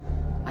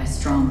I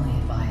strongly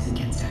advise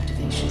against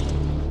activation.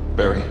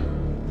 Barry,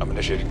 I'm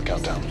initiating the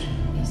countdown.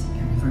 Is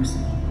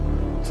irreversible.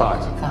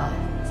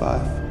 5.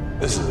 5.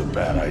 This is a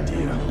bad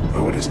idea.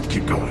 Oh, it is.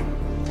 Keep going.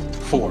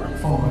 4. 4.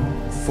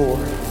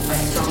 I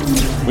strongly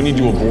advise. We need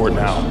you aboard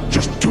now.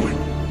 Just do it.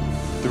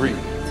 3.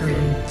 3,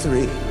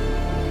 3.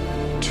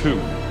 2.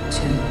 2.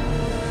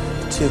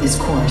 2. This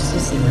course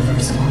is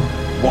irreversible.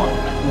 1.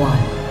 1.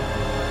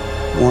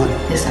 1.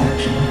 This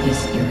action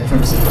is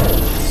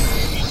irreversible.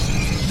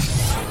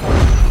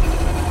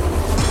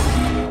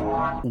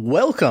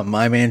 Welcome,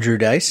 I'm Andrew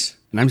Dice,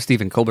 And I'm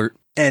Stephen Colbert.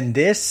 and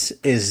this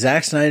is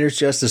Zack Snyder's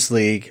Justice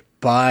League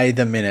by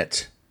the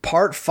Minute.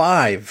 Part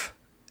 5,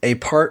 a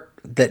part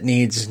that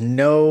needs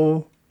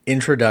no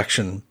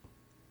introduction,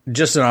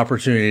 just an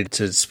opportunity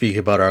to speak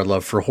about our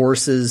love for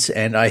horses,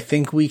 and I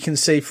think we can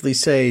safely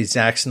say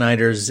Zack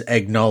Snyder's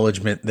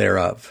acknowledgement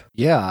thereof.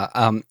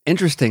 Yeah,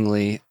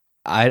 interestingly,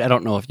 I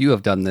don't know if you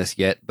have done this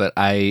yet, but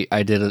I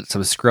did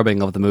some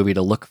scrubbing of the movie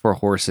to look for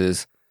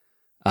horses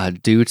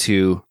due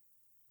to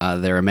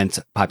their immense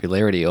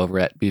popularity over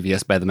at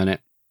BVS by the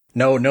Minute.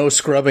 No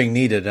scrubbing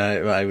needed.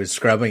 I was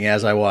scrubbing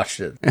as I watched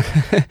it.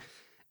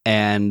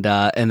 And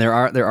there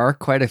are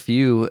quite a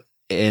few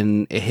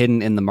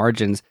hidden in the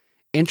margins.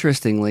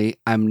 Interestingly,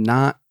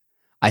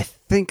 I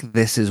think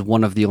this is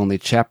one of the only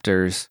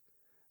chapters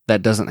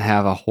that doesn't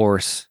have a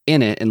horse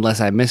in it, unless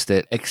I missed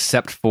it,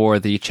 except for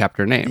the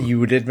chapter name.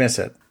 You did miss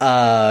it.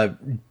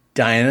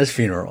 Diana's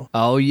funeral.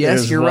 Oh, yes,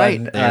 There's you're one,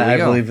 right. There we I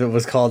go. believe it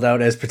was called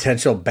out as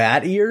potential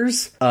bat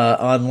ears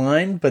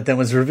online, but then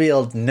was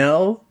revealed,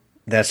 no,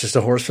 that's just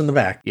a horse from the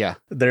back. Yeah.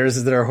 There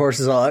are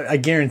horses all, I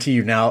guarantee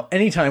you now,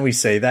 anytime we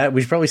say that,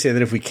 we should probably say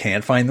that if we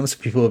can't find them, so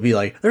people will be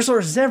like, there's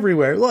horses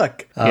everywhere,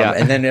 look. Yeah.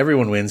 And then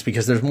everyone wins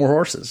because there's more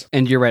horses.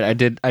 And you're right.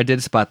 I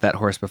did spot that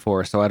horse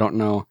before, so I don't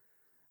know.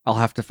 I'll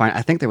have to find.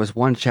 I think there was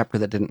one chapter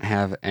that didn't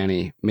have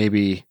any.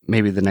 Maybe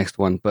the next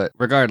one. But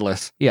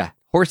regardless, yeah,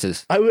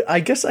 horses.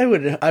 I guess I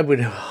would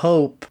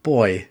hope,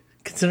 boy,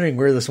 considering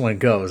where this one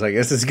goes, I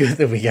guess it's good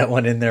that we get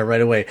one in there right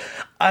away.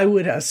 I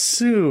would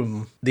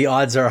assume the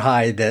odds are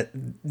high that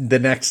the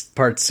next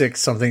part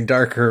 6, Something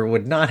Darker,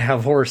 would not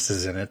have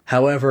horses in it.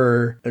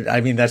 However,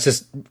 I mean, that's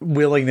just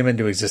willing them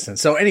into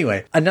existence. So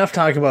anyway, enough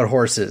talk about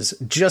horses.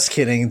 Just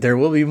kidding. There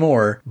will be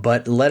more,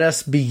 but let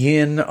us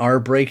begin our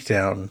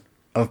breakdown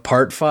of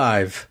part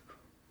 5,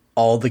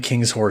 All the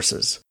King's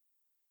Horses.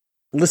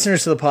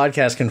 Listeners to the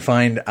podcast can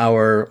find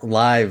our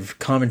live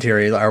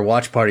commentary, our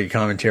watch party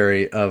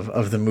commentary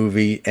of the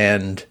movie,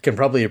 and can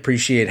probably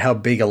appreciate how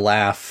big a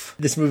laugh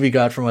this movie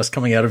got from us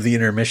coming out of the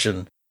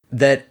intermission.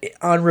 That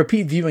on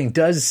repeat viewing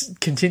does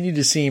continue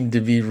to seem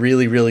to be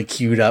really, really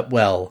queued up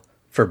well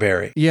for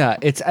Barry. Yeah,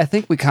 I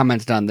think we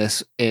commented on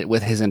this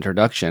with his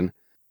introduction.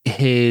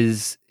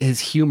 His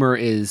humor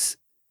is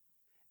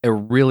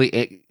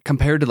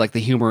compared to like the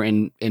humor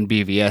in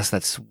BVS,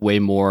 that's way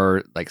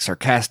more like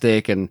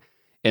sarcastic and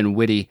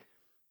witty.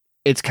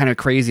 It's kind of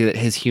crazy that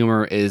his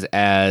humor is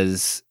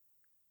as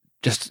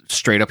just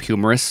straight up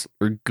humorous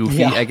or goofy,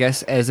 Yeah. I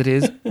guess, as it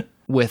is,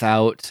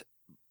 without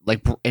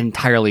like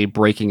entirely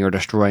breaking or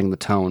destroying the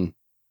tone.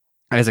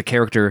 As a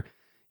character,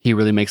 he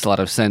really makes a lot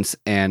of sense,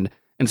 and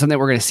something that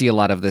we're going to see a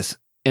lot of this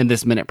in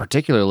this minute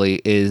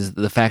particularly is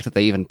the fact that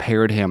they even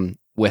paired him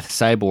with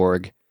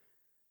Cyborg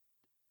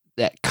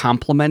that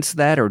complements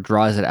that or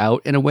draws it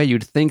out in a way.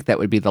 You'd think that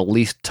would be the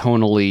least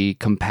tonally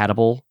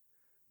compatible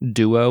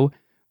duo,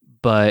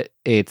 but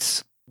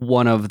it's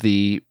one of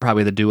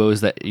probably the duos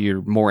that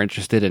you're more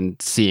interested in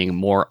seeing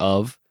more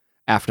of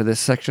after this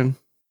section.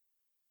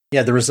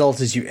 Yeah, the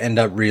result is you end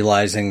up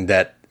realizing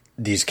that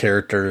these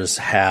characters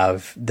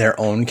have their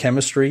own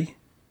chemistry,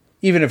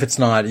 even if it's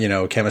not,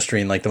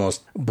 chemistry in like the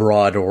most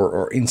broad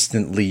or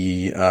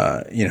instantly,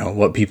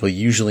 what people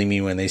usually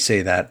mean when they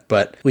say that.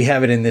 But we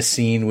have it in this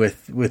scene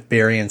with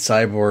Barry and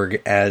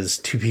Cyborg as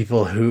two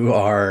people who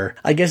are,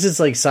 I guess it's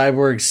like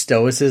Cyborg's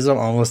stoicism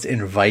almost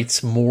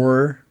invites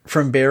more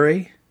from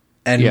Barry.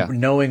 And Yeah.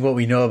 knowing what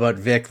we know about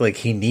Vic, like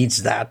he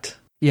needs that.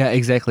 Yeah,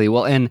 exactly.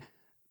 Well, and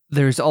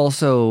there's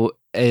also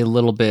a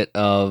little bit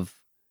of,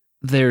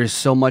 there's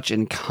so much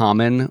in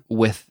common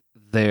with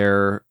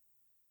their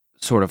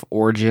sort of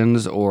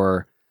origins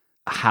or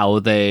how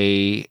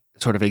they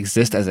sort of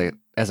exist as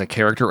a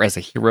character, as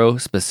a hero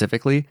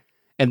specifically.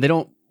 And they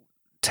don't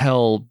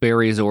tell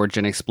Barry's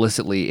origin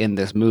explicitly in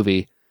this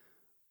movie,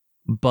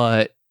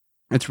 but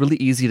it's really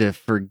easy to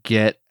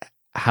forget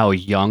how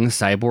young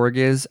Cyborg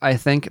is, I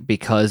think,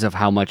 because of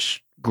how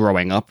much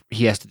growing up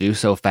he has to do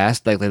so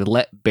fast. Like, they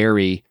let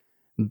Barry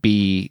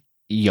be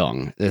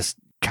young, this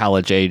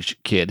college age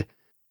kid,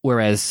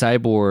 whereas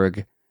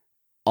Cyborg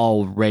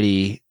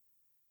already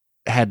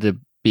had to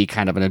be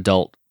kind of an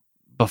adult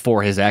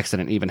before his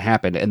accident even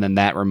happened, and then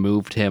that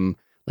removed him.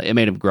 It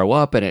made him grow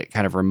up, and it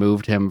kind of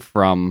removed him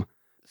from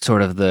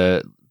sort of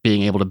the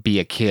being able to be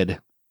a kid.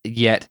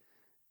 Yet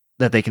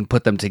that they can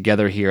put them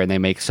together here, and they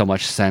make so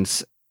much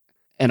sense,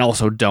 and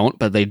also don't,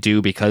 but they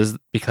do because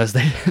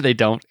they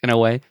don't in a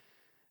way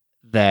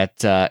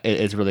that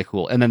it's really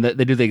cool. And then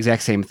they do the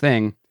exact same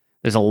thing.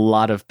 There's a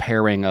lot of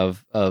pairing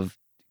of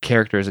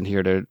characters in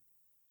here to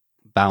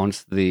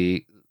bounce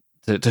to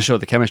show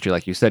the chemistry,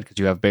 like you said, because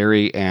you have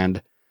Barry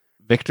and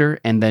Victor,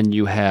 and then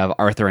you have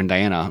Arthur and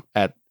Diana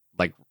at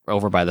like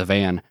over by the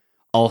van,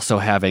 also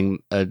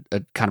having a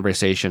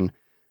conversation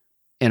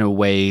in a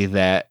way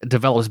that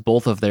develops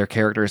both of their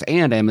characters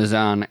and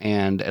Amazon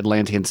and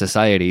Atlantean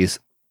societies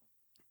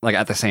like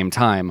at the same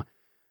time.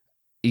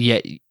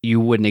 Yet you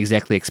wouldn't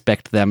exactly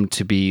expect them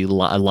to be a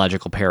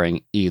logical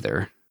pairing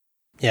either.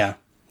 Yeah.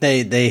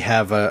 They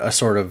have a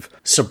sort of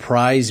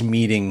surprise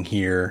meeting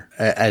here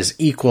as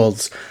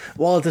equals,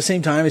 while at the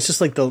same time, it's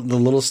just like the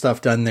little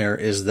stuff done there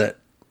is that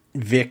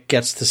Vic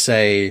gets to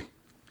say,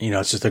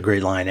 it's just a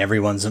great line.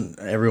 Everyone's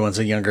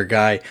a younger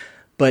guy,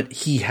 but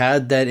he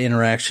had that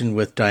interaction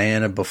with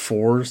Diana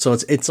before. So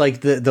it's like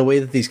the way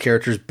that these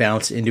characters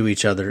bounce into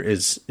each other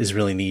is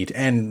really neat.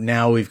 And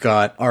now we've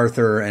got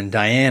Arthur and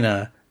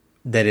Diana.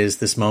 That is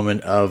this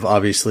moment of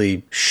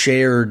obviously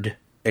shared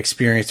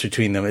experience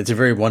between them. It's a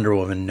very Wonder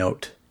Woman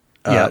note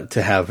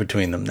to have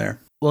between them there.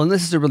 Well, and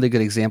this is a really good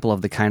example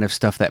of the kind of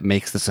stuff that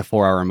makes this a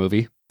 4-hour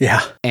movie.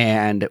 Yeah.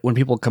 And when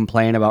people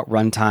complain about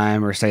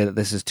runtime or say that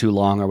this is too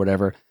long or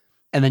whatever,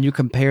 and then you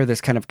compare this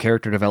kind of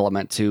character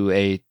development to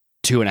a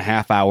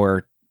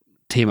 2.5-hour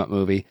team-up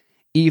movie,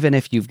 even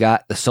if you've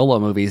got the solo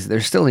movies,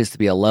 there still needs to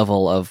be a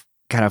level of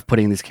kind of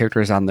putting these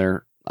characters on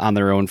their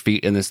own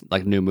feet in this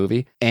like new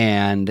movie.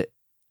 And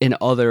in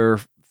other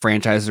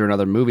franchises or in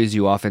other movies,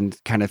 you often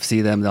kind of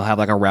see them, they'll have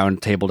like a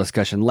round table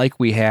discussion like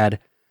we had,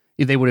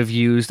 they would have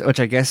used, which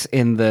I guess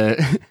in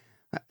the,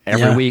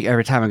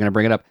 every time I'm going to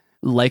bring it up,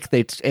 like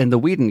in the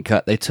Whedon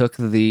cut, they took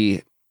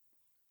the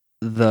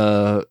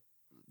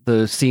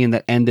scene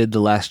that ended the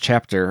last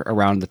chapter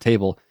around the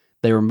table,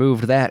 they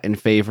removed that in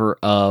favor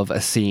of a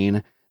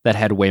scene that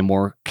had way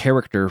more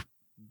character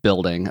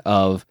building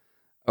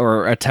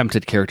or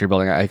attempted character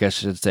building, I guess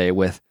I should say,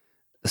 with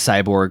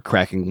Cyborg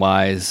cracking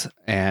wise,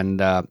 and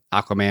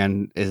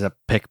Aquaman is a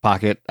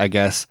pickpocket, I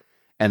guess.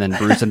 And then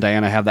Bruce and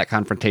Diana have that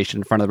confrontation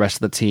in front of the rest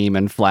of the team,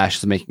 and Flash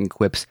is making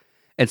quips.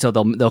 And so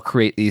they'll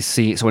create these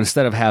scenes. So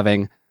instead of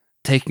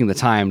taking the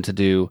time to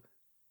do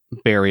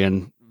Barry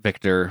and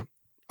Victor,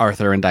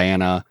 Arthur and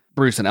Diana,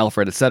 Bruce and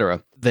Alfred,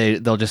 etc.,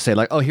 they'll just say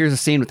like, oh, here's a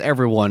scene with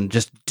everyone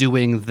just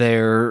doing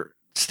their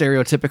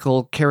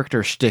stereotypical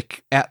character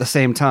shtick at the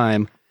same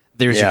time.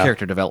 There's your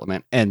character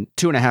development, and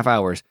 2.5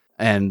 hours.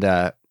 And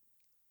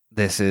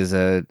this is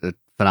a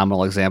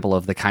phenomenal example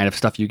of the kind of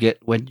stuff you get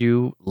when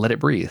you let it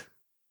breathe.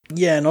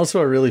 Yeah, and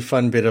also a really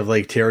fun bit of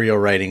like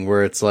Terrio writing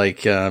where it's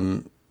like,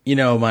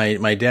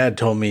 my dad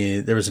told me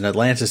there was an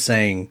Atlantis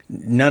saying,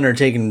 none are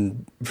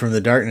taken from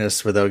the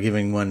darkness without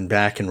giving one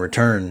back in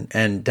return.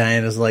 And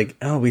Diana's like,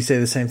 oh, we say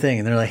the same thing.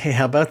 And they're like, hey,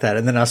 how about that?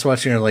 And then us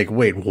watching are like,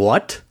 wait,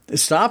 what?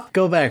 Stop,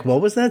 go back.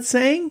 What was that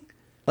saying?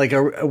 Like,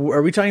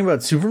 are we talking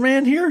about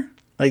Superman here?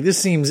 Like, this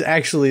seems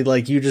actually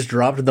like you just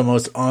dropped the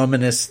most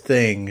ominous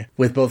thing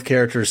with both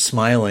characters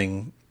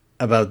smiling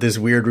about this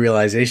weird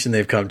realization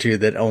they've come to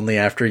that only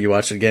after you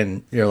watch it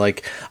again, you're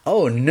like,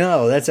 oh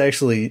no, that's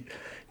actually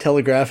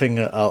telegraphing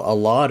a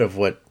lot of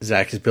what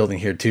Zach is building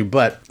here too.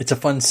 But it's a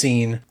fun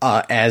scene,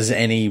 as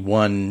any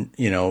one,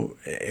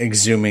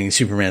 exhuming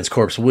Superman's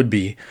corpse would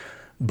be.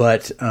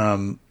 But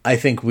I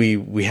think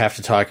we have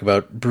to talk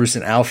about Bruce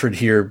and Alfred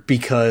here,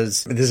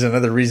 because this is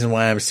another reason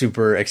why I'm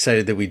super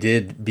excited that we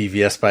did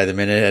BVS by the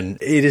minute. And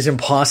it is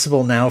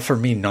impossible now for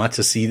me not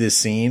to see this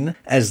scene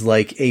as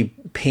like a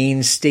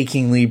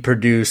painstakingly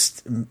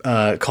produced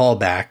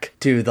callback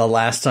to the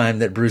last time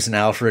that Bruce and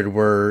Alfred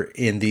were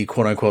in the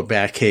quote-unquote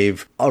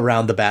Batcave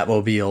around the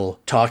Batmobile,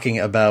 talking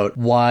about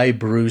why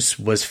Bruce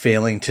was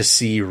failing to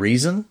see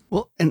reason.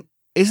 Well, and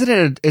isn't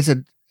it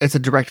it's a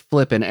direct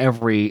flip in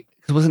every...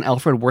 Because wasn't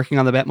Alfred working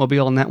on the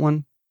Batmobile in that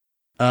one?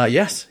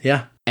 Yes,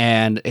 yeah.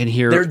 And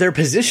here... Their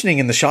positioning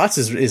in the shots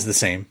is the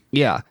same.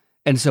 Yeah.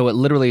 And so it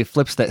literally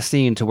flips that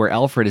scene to where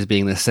Alfred is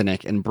being the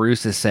cynic and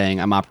Bruce is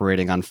saying, I'm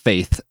operating on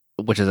faith,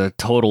 which is a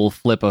total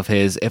flip of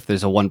his, if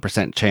there's a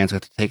 1% chance, we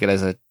have to take it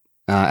as a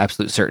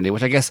absolute certainty,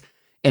 which I guess,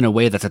 in a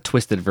way, that's a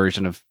twisted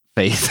version of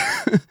faith.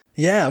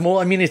 Yeah, well,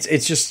 I mean,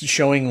 it's just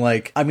showing,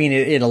 like... I mean,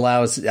 it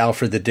allows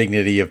Alfred the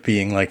dignity of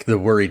being, like, the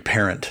worried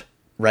parent,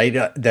 right?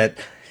 That...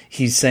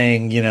 He's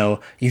saying,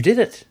 you did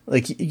it.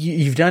 Like,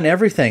 you've done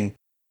everything.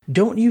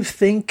 Don't you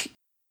think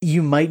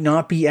you might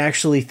not be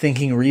actually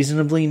thinking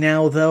reasonably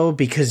now, though,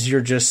 because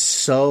you're just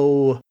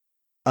so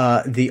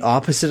the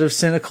opposite of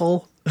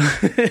cynical?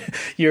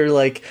 You're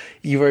like,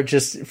 you are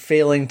just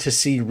failing to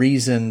see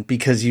reason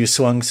because you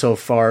swung so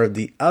far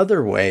the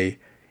other way.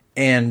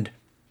 And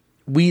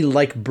we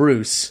like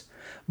Bruce,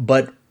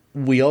 but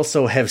we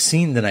also have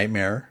seen the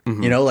nightmare,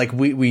 like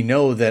we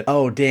know that,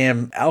 oh,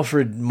 damn,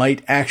 Alfred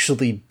might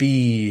actually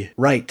be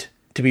right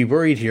to be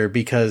worried here,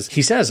 because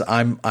he says,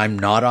 I'm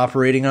not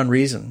operating on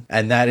reason.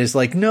 And that is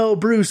like, no,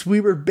 Bruce,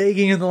 we were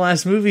begging in the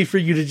last movie for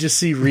you to just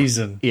see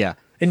reason. Yeah.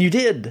 And you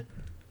did.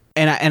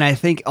 And I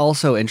think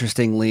also,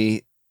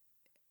 interestingly,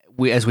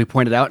 as we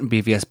pointed out in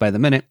BVS by the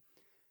minute,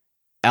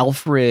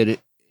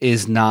 Alfred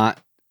is not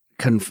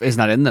in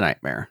the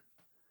nightmare.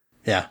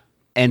 Yeah.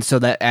 And so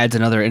that adds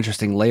another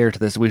interesting layer to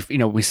this.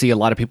 We see a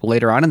lot of people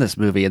later on in this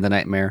movie in the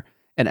nightmare,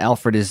 and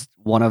Alfred is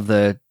one of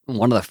the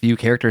few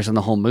characters in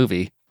the whole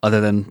movie, other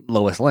than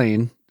Lois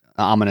Lane,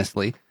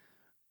 ominously,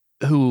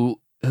 who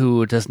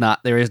does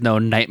not. There is no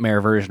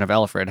nightmare version of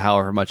Alfred.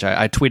 However much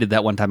I tweeted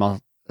that one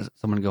time.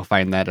 Someone go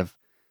find that of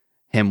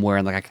him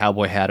wearing like a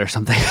cowboy hat or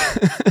something.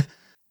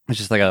 It's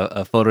just like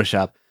a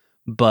Photoshop.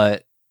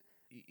 But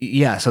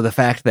yeah, so the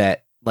fact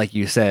that, like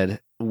you said,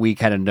 we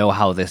kind of know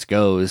how this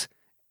goes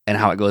and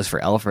how it goes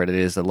for Alfred, it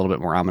is a little bit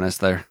more ominous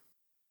there.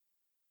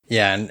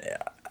 Yeah, and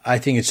I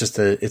think it's just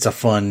it's a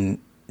fun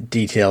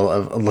detail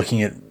of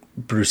looking at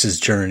Bruce's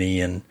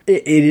journey, and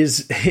it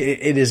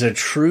is a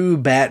true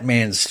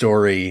Batman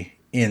story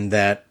in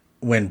that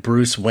when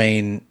Bruce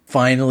Wayne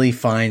finally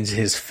finds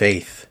his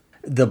faith,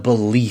 the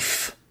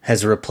belief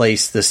has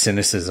replaced the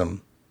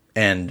cynicism,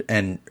 and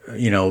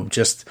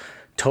just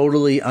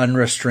totally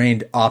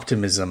unrestrained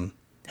optimism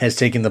has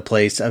taken the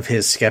place of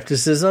his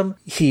skepticism.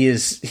 He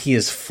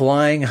is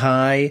flying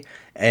high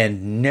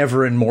and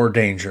never in more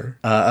danger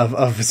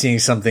of seeing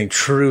something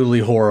truly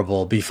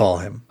horrible befall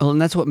him. Well,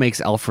 and that's what makes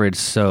Alfred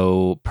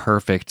so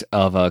perfect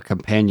of a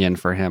companion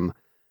for him,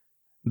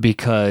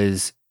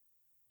 because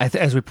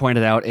as we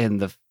pointed out in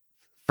the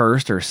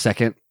first or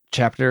second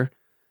chapter,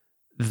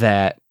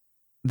 that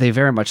they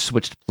very much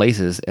switched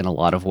places in a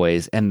lot of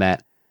ways, and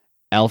that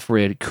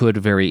Alfred could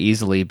very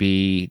easily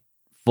be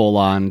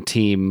full-on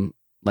team,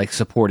 like,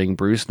 supporting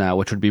Bruce now,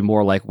 which would be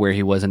more like where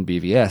he was in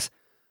BVS.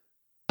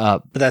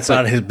 But that's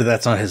not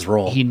his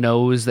role. He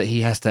knows that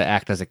he has to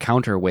act as a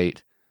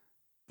counterweight,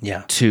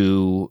 yeah,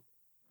 to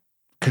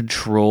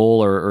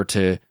control or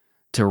to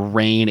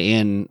rein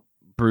in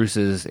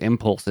Bruce's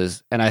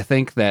impulses. And I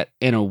think that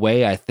in a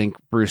way,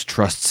 Bruce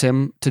trusts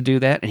him to do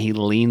that, and he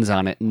leans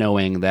on it,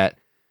 knowing that,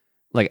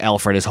 like,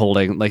 Alfred is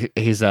holding, like,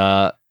 he's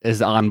on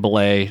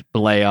belay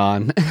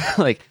on,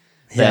 like,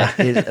 that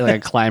yeah. he's like a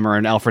climber,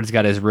 and Alfred's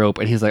got his rope,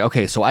 and he's like,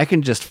 okay, so I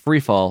can just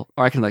free fall,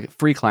 or I can, like,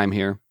 free climb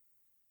here,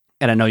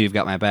 and I know you've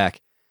got my back.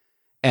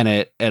 And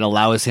it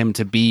allows him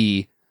to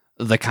be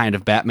the kind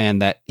of Batman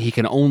that he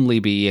can only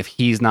be if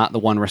he's not the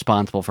one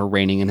responsible for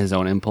reining in his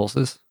own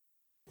impulses.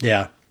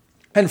 Yeah.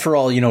 And for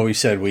all, we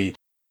said we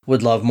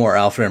would love more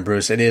Alfred and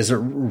Bruce. It's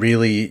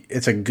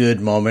a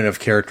good moment of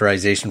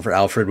characterization for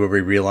Alfred, where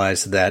we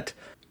realize that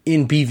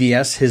in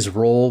BVS, his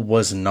role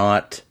was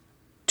not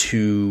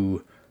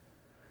to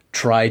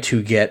try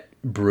to get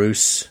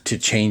Bruce to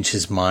change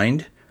his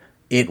mind.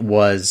 It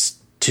was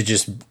to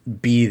just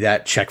be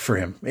that check for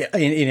him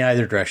in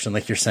either direction.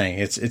 Like you're saying,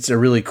 it's a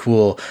really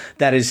cool,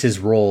 that is his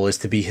role, is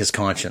to be his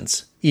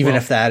conscience, even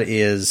if that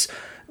is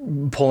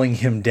pulling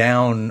him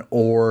down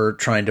or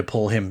trying to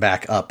pull him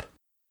back up.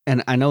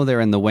 And I know they're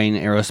in the Wayne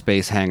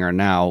Aerospace hangar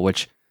now,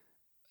 which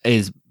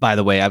is, by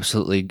the way,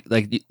 absolutely,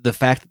 like, the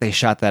fact that they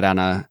shot that on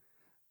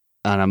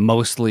a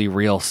mostly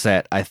real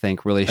set, I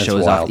think really That's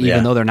shows wild, off,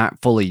 even though they're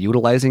not fully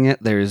utilizing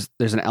it. There's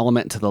an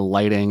element to the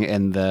lighting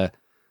and the,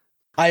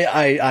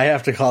 I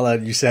have to call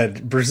out, you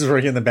said Bruce is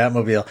working in the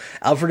Batmobile.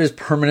 Alfred is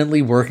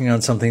permanently working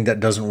on something that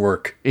doesn't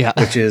work. Yeah.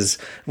 Which is,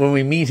 when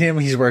we meet him,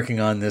 he's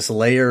working on this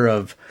layer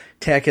of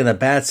tech in the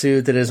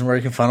Batsuit that isn't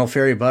working, Funnel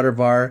Fairy Butter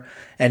Bar,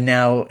 and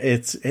now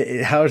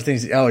how are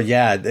things,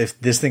 if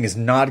this thing is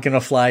not going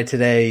to fly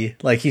today,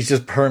 like, he's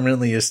just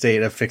permanently in a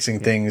state of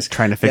fixing things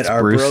trying to fix that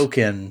are Bruce.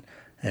 Broken.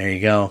 There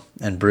you go.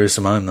 And Bruce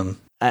among them.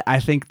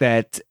 I think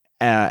that,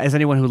 as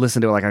anyone who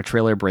listened to, like, our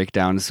trailer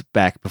breakdowns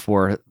back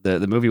before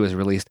the movie was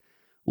released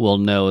will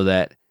know,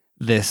 that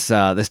this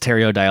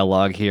Terrio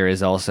dialogue here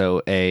is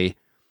also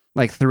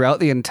throughout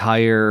the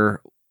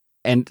entire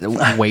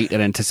wait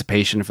and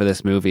anticipation for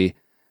this movie,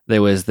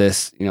 there was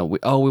this, we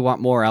want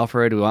more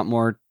Alfred, we want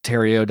more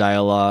Terrio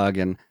dialogue,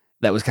 and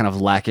that was kind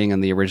of lacking in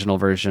the original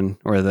version,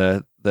 or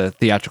the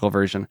theatrical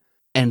version.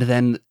 And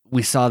then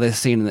we saw this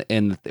scene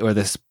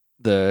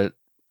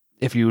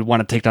if you want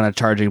to take down a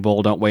charging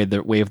bull, don't wave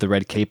the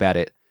red cape at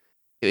it.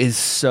 It's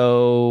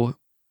so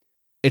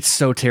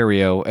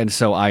Terrio and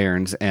so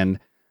Irons, and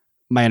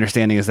my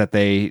understanding is that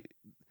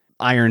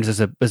Irons is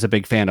a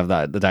big fan of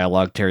the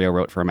dialogue Terrio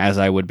wrote for him, as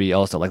I would be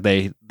also. Like,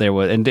 and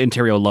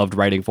Terrio loved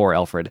writing for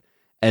Alfred,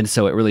 and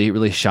so it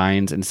really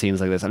shines in scenes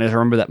like this. And I just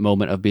remember that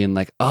moment of being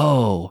like,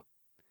 oh,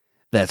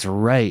 that's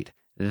right,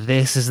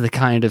 this is the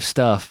kind of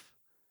stuff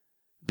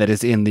that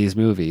is in these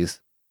movies,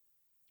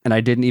 and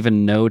I didn't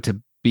even know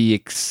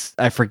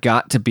I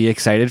forgot to be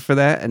excited for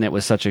that, and it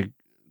was such a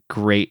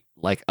great,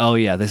 like, oh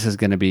yeah, this is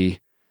gonna be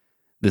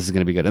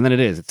good. And then it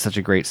is. It's such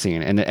a great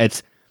scene. And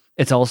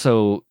it's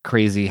also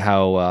crazy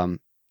how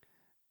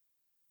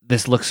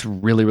this looks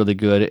really, really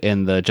good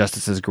in the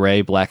Justice's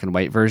Gray black and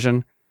white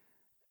version.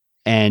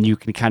 And you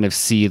can kind of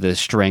see the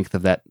strength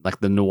of that, like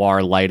the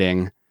noir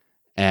lighting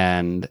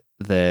and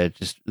the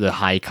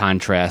high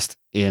contrast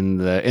in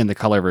the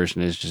color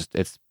version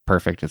it's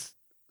perfect. It's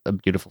a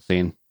beautiful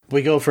scene. Do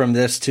we go from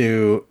this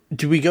to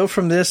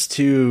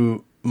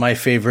my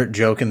favorite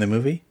joke in the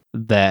movie?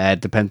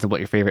 That depends on what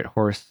your favorite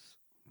horse.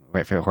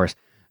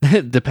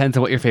 It depends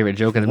on what your favorite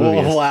joke in the movie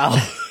is. Wow.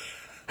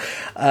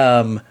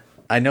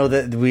 I know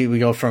that we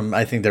go from,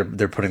 I think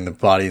they're putting the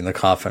body in the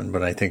coffin,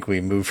 but I think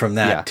we move from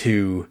that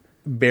to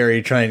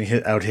Barry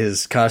trying out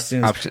his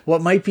costumes. Option-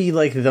 What might be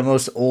like the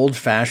most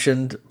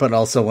old-fashioned, but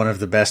also one of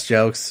the best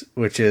jokes,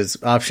 which is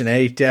option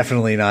A,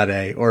 definitely not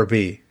A, or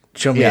B,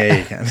 show me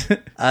A again.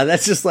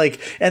 That's just like,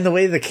 and the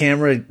way the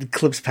camera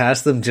clips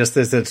past them just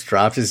as it's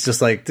dropped is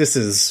just like, this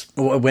is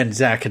when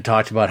Zach had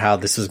talked about how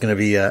this was going to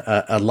be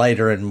a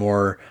lighter and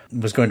more,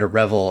 was going to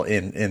revel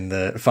in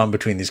the fun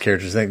between these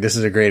characters. I think this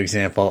is a great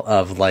example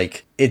of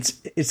like, it's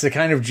the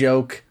kind of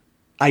joke.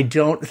 I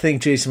don't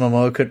think Jason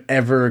Momoa could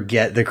ever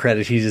get the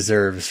credit he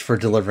deserves for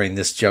delivering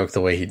this joke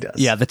the way he does.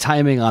 Yeah, the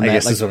timing on I that,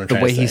 guess like is what I'm the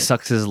trying way to he say.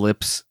 sucks his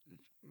lips.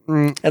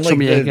 And Show like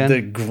me again.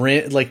 the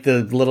grin, like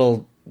the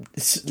little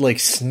like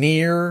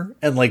sneer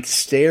and like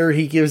stare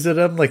he gives at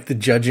him, like the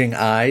judging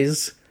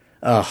eyes.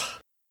 Ugh,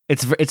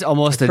 It's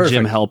almost a perfect.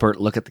 Jim Halpert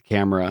look at the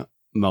camera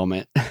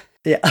moment.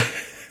 yeah.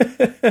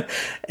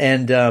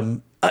 and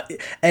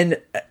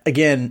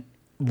again,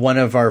 one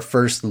of our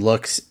first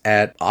looks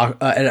at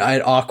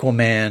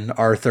Aquaman,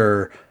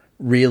 Arthur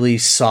really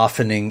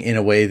softening in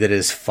a way that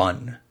is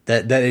fun.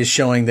 That is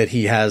showing that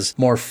he has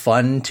more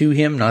fun to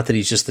him, not that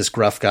he's just this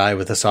gruff guy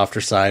with a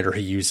softer side, or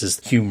he uses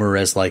humor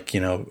as like,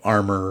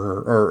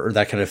 armor or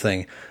that kind of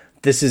thing.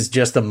 This is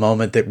just a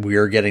moment that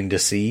we're getting to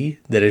see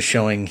that is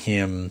showing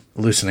him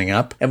loosening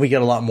up. And we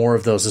get a lot more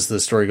of those as the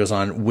story goes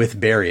on with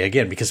Barry,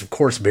 again, because of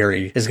course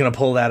Barry is going to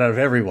pull that out of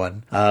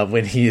everyone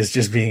when he is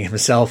just being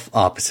himself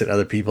opposite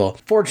other people.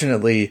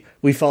 Fortunately,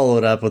 we follow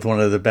it up with one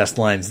of the best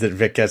lines that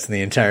Vic gets in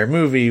the entire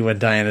movie when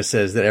Diana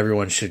says that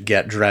everyone should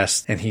get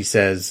dressed. And he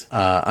says,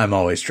 I'm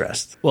always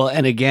dressed. Well,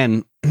 and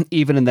again,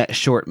 even in that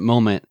short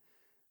moment,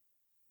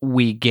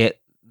 we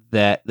get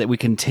that we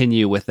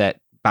continue with that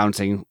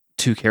bouncing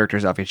two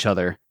characters off each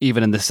other,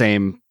 even in the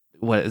same,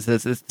 it's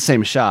the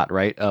same shot,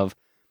 right? Of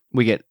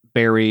we get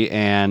Barry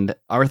and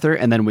Arthur,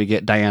 and then we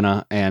get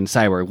Diana and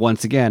Cyborg.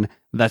 Once again,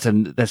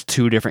 that's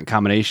two different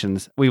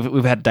combinations.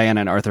 We've had Diana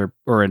and Arthur,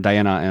 or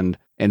Diana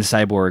and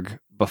Cyborg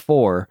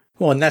before.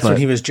 Well, and that's when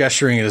he was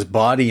gesturing at his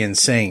body and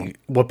saying,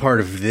 what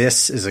part of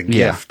this is a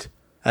gift?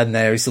 And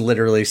then he's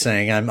literally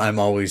saying, I'm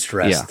always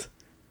dressed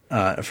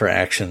for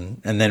action.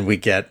 And then we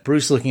get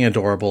Bruce looking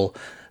adorable.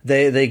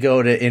 They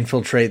go to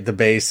infiltrate the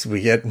base.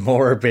 We get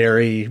more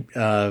Barry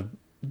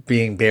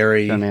being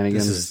Barry.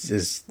 Shenanigans. This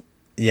is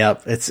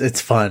yep, it's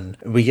fun.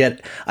 We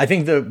get, I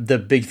think the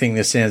big thing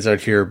that stands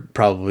out here,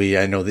 probably,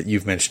 I know that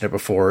you've mentioned it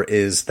before,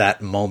 is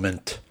that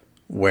moment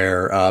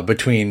where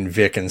between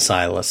Vic and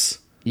Silas.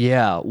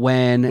 Yeah,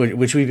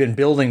 Which we've been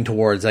building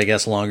towards, I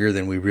guess, longer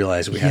than we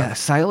realize we have. Yeah,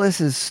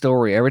 Silas's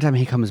story, every time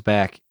he comes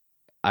back,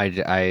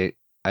 I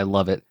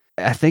love it.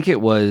 I think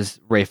it was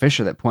Ray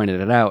Fisher that pointed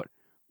it out.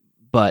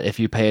 But if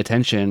you pay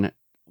attention,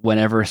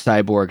 whenever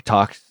Cyborg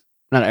talks,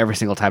 not every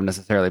single time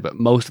necessarily, but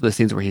most of the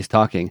scenes where he's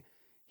talking,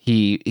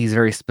 he's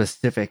very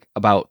specific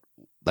about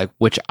like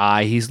which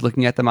eye he's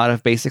looking at them out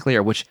of, basically,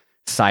 or which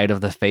side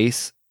of the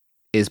face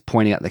is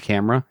pointing at the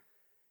camera.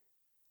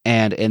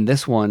 And in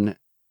this one,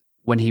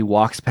 when he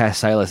walks past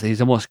Silas,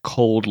 he's almost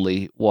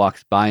coldly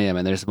walks by him,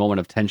 and there's a moment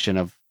of tension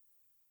of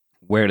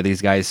where do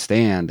these guys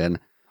stand, and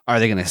are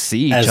they going to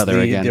see each other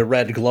again? The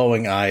red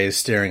glowing eye is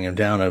staring him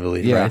down, I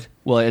believe, Yeah. right?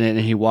 Well, and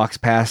he walks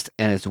past,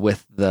 and it's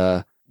with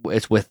the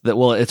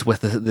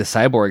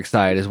Cyborg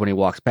side is when he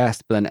walks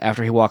past. But then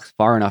after he walks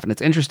far enough, and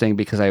it's interesting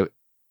because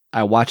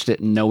I watched it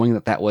knowing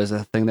that was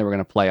a thing they were going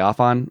to play off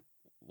on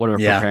when we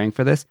were preparing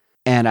for this,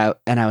 and I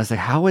was like,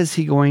 how is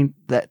he going?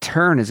 That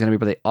turn is going to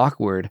be really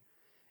awkward.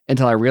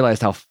 Until I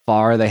realized how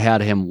far they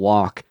had him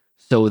walk,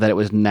 so that it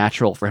was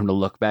natural for him to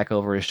look back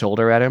over his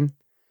shoulder at him.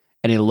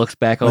 And he looks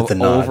back With the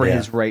nod, over yeah.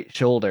 his right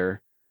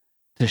shoulder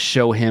to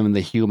show him the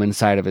human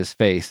side of his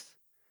face,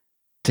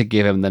 to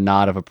give him the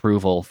nod of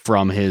approval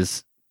from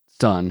his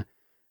son.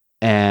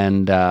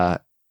 And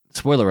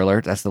spoiler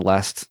alert, that's the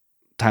last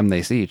time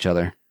they see each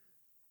other.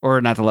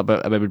 Or not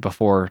but maybe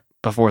before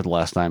the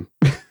last time.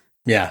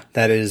 Yeah,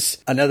 that is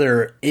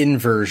another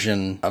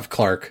inversion of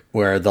Clark,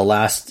 where the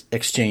last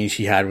exchange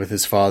he had with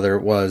his father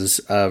was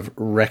of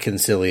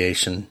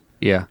reconciliation.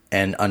 Yeah.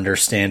 And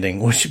understanding,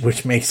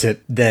 which makes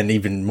it then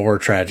even more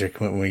tragic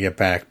when we get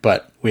back.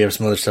 But we have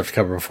some other stuff to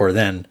cover before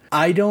then.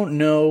 I don't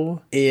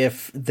know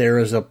if there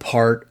is a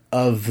part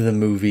of the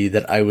movie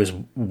that I was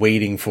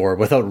waiting for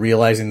without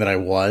realizing that I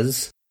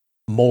was,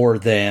 more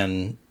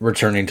than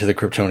returning to the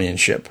Kryptonian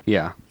ship.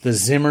 Yeah. The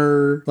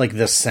Zimmer, like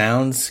the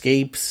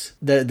soundscapes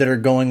that are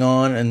going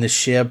on in the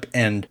ship,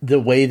 and the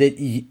way that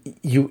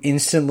you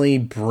instantly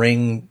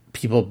bring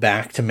people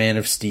back to Man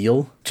of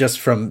Steel just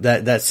from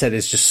that set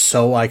is just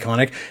so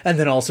iconic. And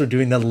then also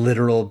doing the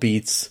literal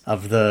beats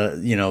of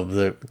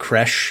the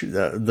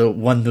Kresh, the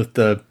one with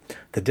the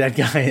dead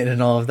guy in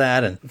and all of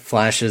that, and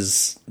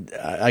Flash's,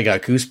 I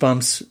got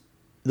goosebumps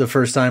the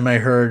first time I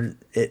heard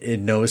it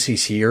knows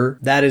he's here.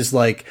 That is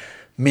like,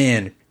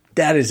 man,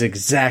 that is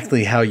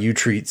exactly how you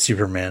treat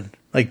Superman.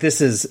 Like,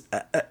 this is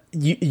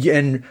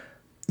and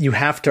you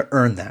have to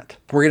earn that.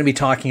 We're going to be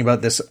talking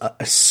about this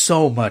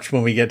so much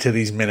when we get to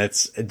these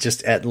minutes,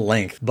 just at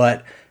length.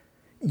 But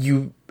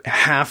you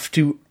have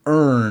to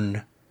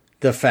earn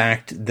the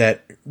fact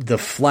that the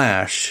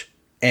Flash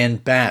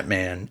and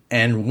Batman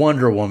and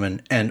Wonder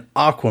Woman and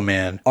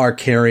Aquaman are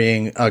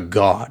carrying a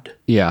god,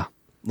 Yeah.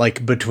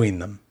 like, between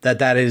them.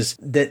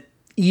 That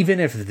even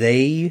if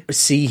they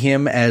see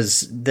him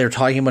as, they're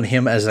talking about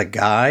him as a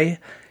guy,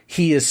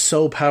 he is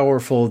so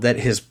powerful that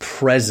his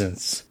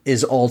presence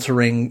is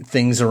altering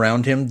things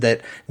around him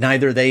that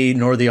neither they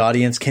nor the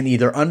audience can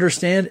either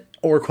understand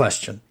or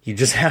question. You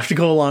just have to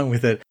go along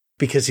with it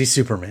because he's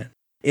Superman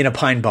in a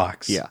pine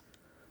box. Yeah.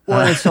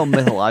 Well, it's so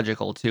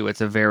mythological, too.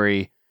 It's a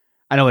very...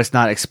 I know it's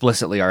not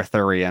explicitly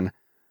Arthurian,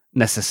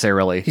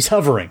 necessarily. He's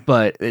hovering.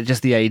 But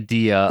just the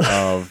idea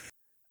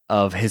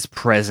of his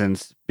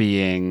presence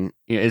being...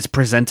 it's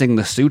presenting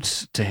the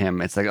suits to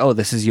him. It's like, oh,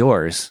 this is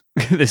yours.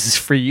 This is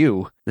for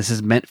you. This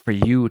is meant for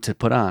you to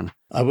put on.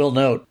 I will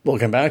note, we'll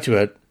come back to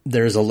it,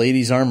 there's a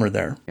lady's armor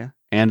there. Yeah.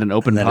 And an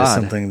open That pod. is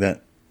something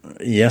that...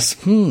 Yes.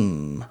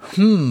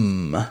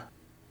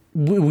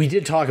 We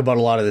did talk about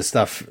a lot of this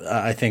stuff.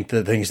 I think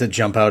the things that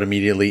jump out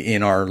immediately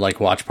in our like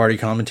watch party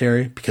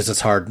commentary, because it's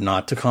hard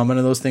not to comment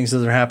on those things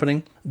as they're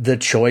happening. The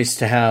choice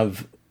to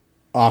have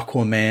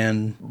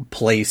Aquaman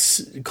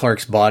place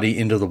Clark's body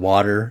into the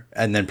water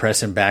and then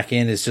press him back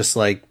in is just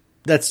like,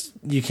 that's,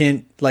 you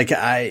can't, like,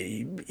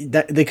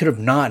 they could have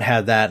not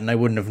had that and I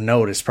wouldn't have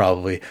noticed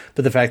probably.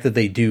 But the fact that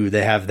they do,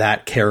 they have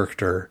that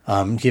character,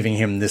 giving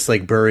him this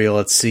like burial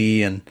at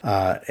sea, and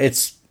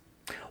it's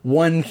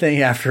one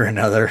thing after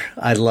another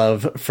I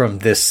love from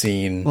this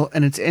scene. Well,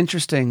 and it's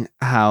interesting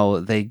how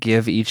they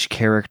give each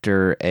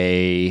character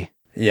a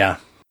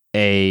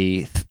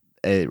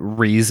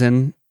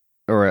reason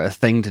or a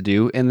thing to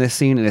do in this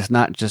scene, and it's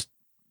not just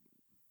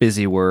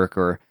busy work,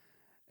 or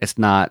it's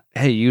not,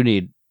 hey, you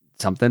need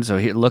something, so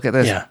here, look at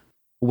this. Yeah.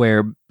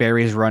 Where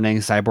Barry's running,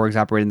 Cyborg's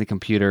operating the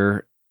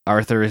computer,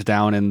 Arthur is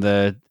down in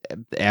the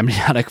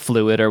amniotic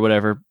fluid or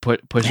whatever,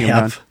 pushing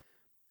him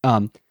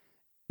down.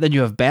 Then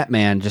you have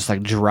Batman just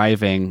like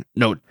driving.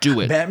 No,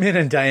 do it. Batman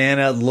and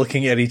Diana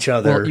looking at each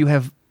other. Well, you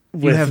have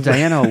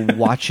Diana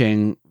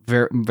watching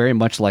very, very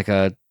much like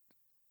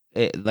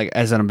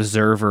as an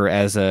observer,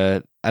 I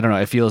don't know.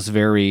 It feels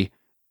very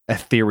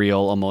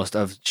ethereal almost.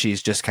 Of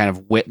she's just kind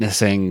of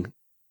witnessing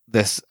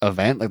this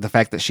event, like the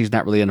fact that she's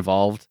not really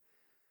involved.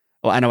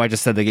 Well, I know I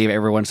just said they gave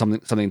everyone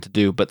something to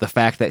do, but the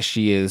fact that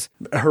she is,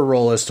 her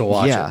role is to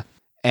watch it.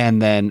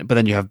 But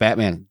then you have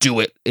Batman do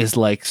it is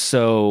like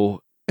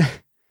so.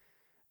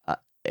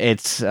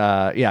 It's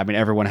I mean,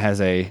 everyone has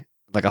a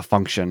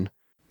function.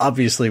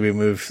 Obviously we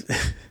move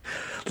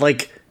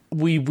like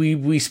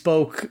we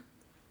spoke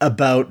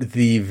about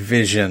the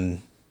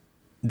vision,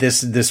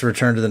 this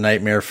return to the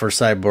nightmare for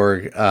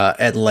Cyborg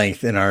at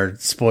length in our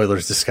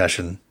spoilers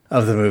discussion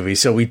of the movie,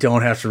 so we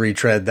don't have to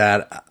retread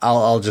that.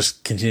 I'll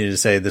just continue to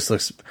say this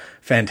looks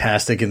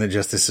fantastic and that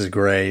Justice is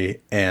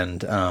Gray,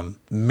 and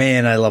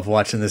man, I love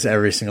watching this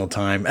every single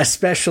time,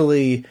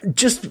 especially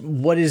just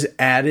what is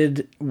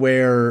added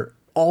where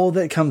all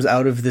that comes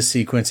out of this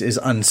sequence is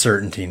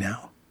uncertainty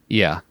now.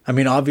 Yeah. I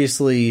mean,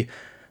 obviously,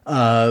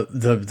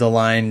 the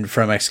line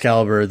from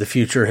Excalibur, the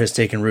future has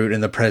taken root in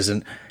the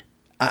present.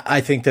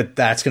 I think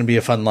that's going to be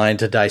a fun line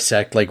to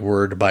dissect, like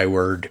word by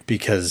word,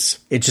 because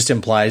it just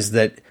implies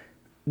that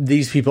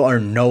these people are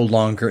no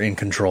longer in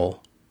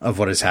control of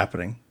what is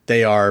happening.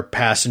 They are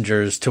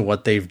passengers to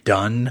what they've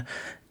done.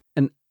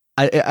 And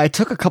I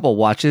took a couple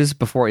watches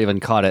before I even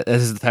caught it.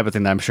 This is the type of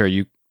thing that I'm sure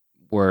you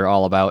were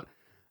all about.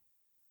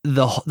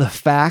 The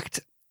fact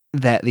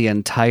that the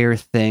entire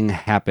thing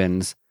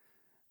happens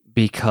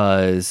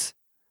because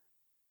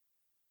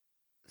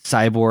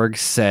Cyborg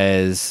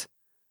says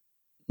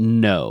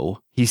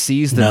no. He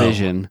sees the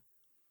vision.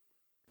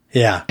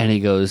 Yeah. And he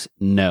goes,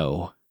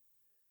 no.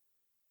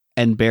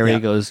 And Barry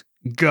goes,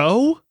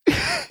 go?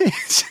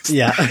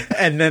 Yeah.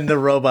 And then the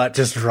robot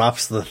just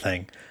drops the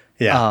thing.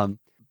 Yeah.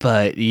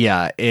 But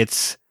yeah,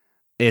 it's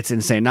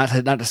insane. Not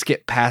to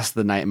skip past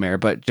the nightmare,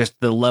 but just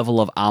the level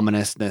of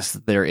ominousness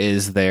there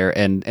is there,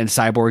 and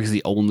Cyborg is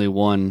the only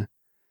one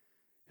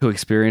who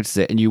experiences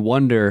it. And you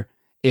wonder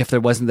if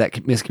there wasn't that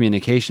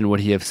miscommunication, would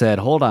he have said,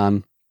 hold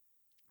on,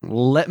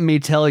 let me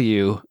tell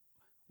you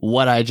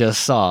what I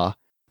just saw.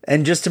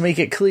 And just to make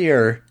it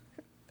clear,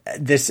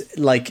 this,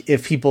 like,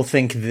 if people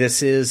think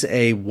this is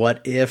a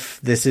what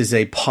if, this is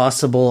a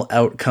possible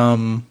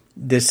outcome,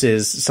 this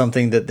is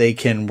something that they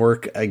can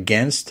work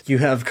against, you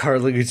have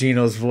Carla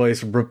Gugino's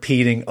voice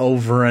repeating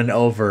over and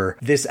over,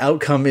 this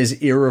outcome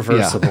is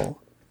irreversible.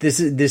 Yeah.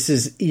 This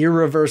is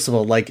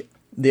irreversible. Like,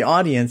 the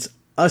audience,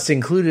 us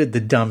included,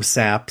 the dumb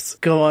saps,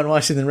 go on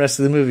watching the rest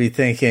of the movie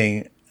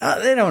thinking,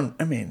 they don't,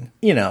 I mean,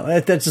 you know,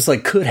 that just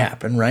like could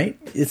happen, right?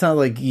 It's not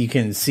like you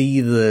can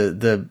see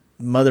the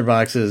mother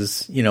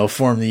boxes, you know,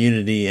 form the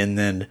unity and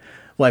then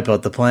wipe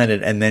out the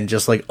planet and then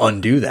just like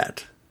undo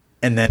that.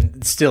 And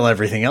then still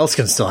everything else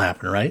can still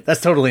happen, right? That's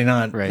totally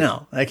not, right.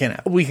 No, that can't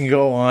happen. We can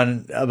go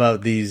on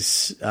about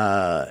these,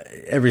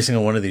 every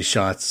single one of these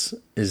shots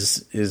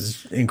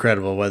is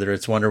incredible, whether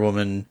it's Wonder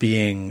Woman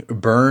being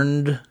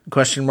burned, ?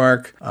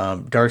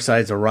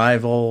 Darkseid's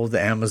arrival,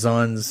 the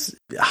Amazons.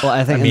 Well,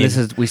 I mean, this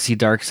is, we see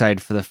Darkseid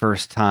for the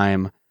first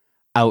time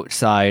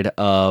outside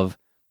of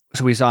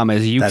So we saw him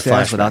as That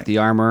Yuxas without flashback. the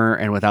armor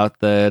and without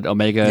the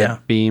Omega Yeah.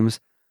 beams.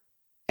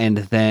 And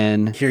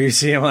then, Here you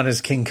see him on his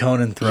King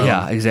Conan throne.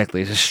 yeah,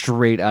 exactly. Just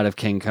straight out of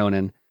King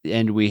Conan.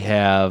 And we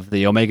have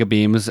the Omega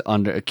beams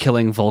under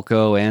killing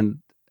Volko and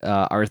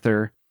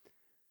Arthur.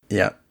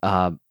 Yeah.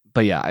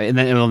 But yeah, and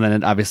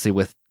then obviously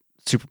with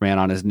Superman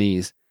on his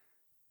knees.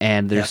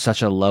 And there's Yeah.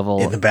 such a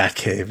level. In the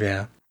Batcave,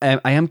 yeah.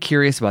 I am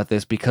curious about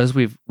this because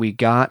we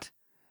got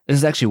this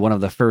is actually one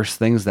of the first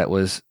things that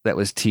was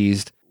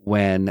teased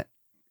when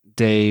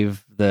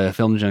Dave, the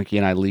film junkie,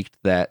 and I leaked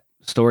that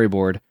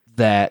storyboard,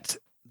 that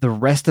the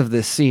rest of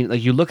this scene,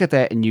 like you look at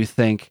that and you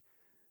think,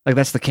 like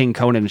that's the King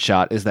Conan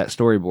shot, is that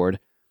storyboard.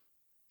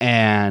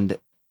 And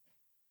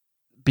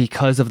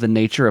because of the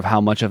nature of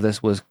how much of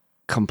this was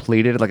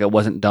completed, like it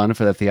wasn't done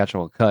for the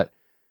theatrical cut,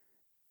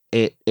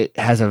 it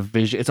has a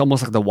vision. It's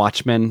almost like the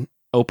Watchmen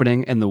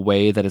opening, and the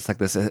way that it's like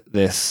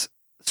this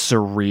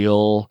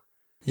surreal,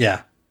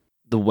 Yeah.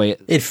 the way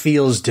It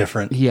feels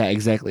different. yeah,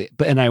 exactly.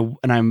 But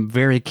I'm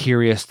very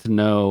curious to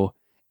know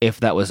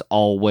if that was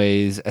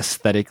always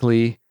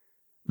aesthetically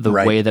the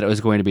Right. way that it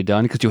was going to be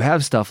done, because you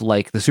have stuff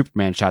like the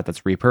Superman shot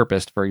that's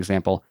repurposed, for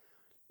example,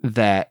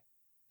 that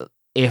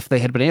if they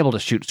had been able to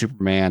shoot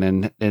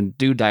Superman and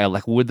do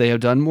dialogue, would they have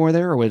done more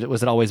there, or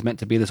was it always meant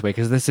to be this way?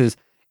 Because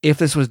if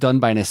this was done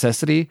by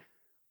necessity,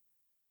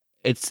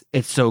 it's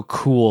so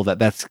cool that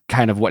that's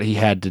kind of what he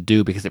had to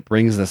do, because it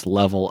brings this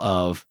level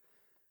of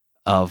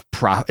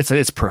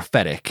it's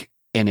prophetic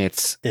in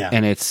its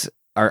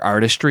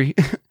artistry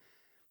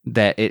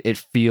that it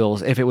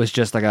feels, if it was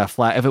just like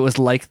if it was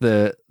like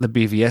the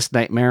BVS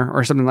nightmare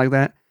or something like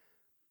that,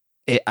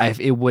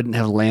 it wouldn't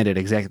have landed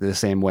exactly the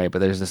same way. But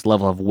there's this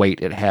level of weight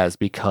it has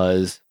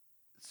because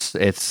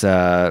it's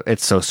so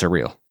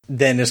surreal.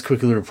 Then is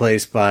quickly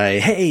replaced by,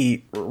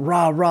 hey,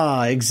 rah,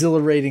 rah,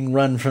 exhilarating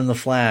run from the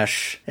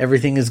Flash.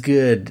 Everything is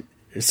good.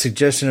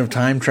 Suggestion of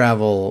time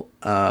travel.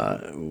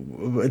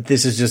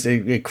 This is just,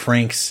 it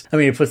cranks. I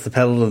mean, it puts the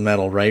pedal to the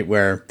metal, right?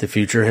 Where the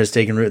future has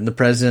taken root in the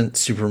present.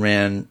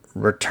 Superman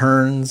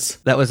returns.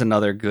 That was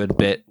another good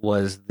bit,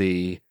 was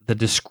the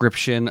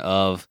description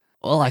of,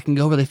 well, I can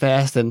go really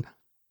fast and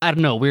I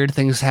don't know, weird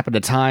things happen to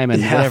time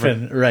and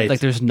whatever. Right. Like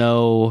there's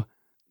no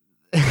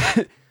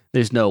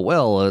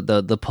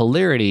the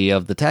polarity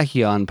of the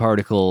tachyon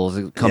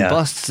particles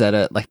combusts at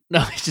a, like,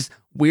 no, it's just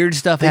weird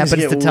stuff Things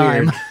happens get to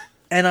time. weird.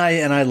 And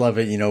I love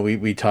it. You know,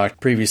 we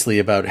talked previously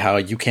about how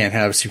you can't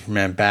have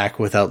Superman back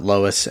without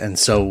Lois, and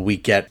so we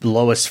get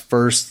Lois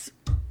first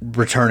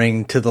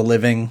returning to the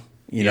living,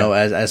 you know,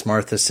 as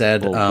Martha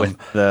said. With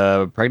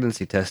the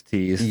pregnancy test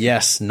tease.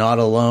 Yes, not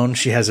alone.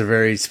 She has a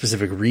very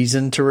specific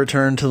reason to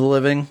return to the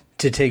living,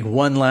 to take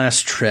one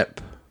last trip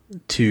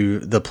to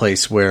the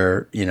place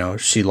where, you know,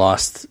 she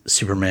lost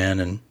Superman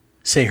and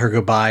say her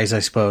goodbyes, I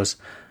suppose.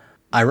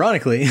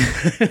 Ironically,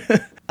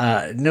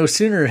 no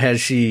sooner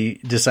has she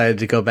decided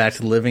to go back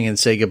to the living and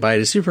say goodbye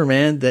to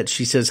Superman that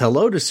she says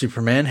hello to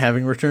Superman,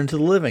 having returned to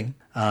the living,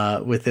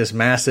 with this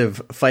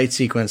massive fight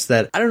sequence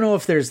that I don't know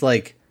if there's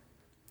like,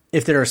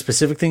 if there are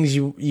specific things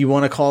you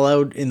want to call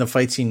out in the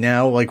fight scene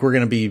now. Like, we're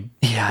going to be,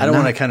 I don't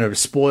want to kind of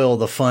spoil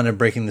the fun of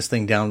breaking this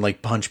thing down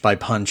like punch by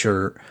punch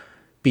or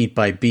beat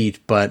by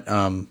beat, but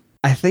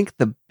I think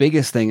the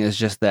biggest thing is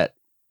just that,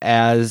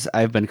 as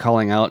I've been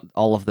calling out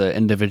all of the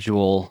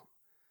individual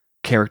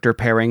character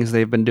pairings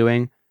they've been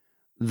doing,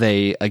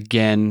 they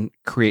again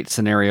create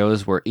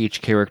scenarios where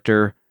each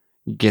character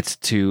gets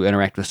to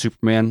interact with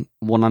Superman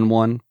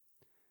one-on-one,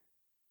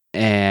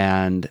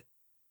 and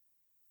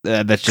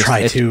that's just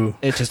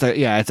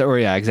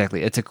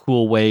exactly. It's a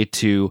cool way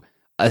to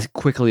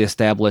quickly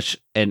establish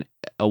a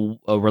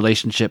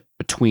relationship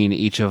between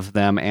each of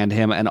them and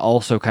him, and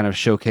also kind of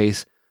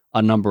showcase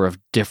a number of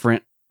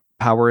different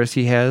powers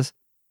he has.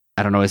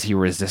 I don't know, is he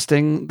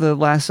resisting the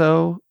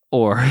lasso,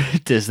 or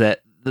does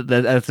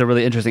that's a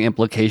really interesting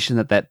implication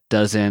that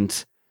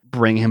doesn't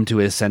bring him to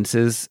his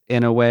senses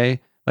in a way.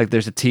 Like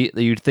there's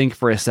you'd think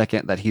for a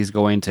second that he's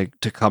going to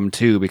come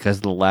to because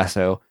of the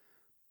lasso,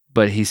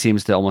 but he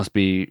seems to almost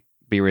be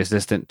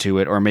resistant to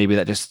it, or maybe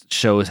that just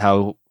shows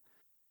how,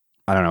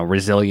 I don't know,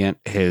 resilient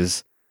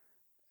his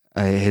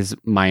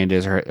mind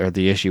is, or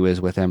the issue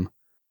is with him.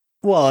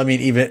 Well, I mean,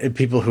 even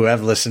people who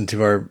have listened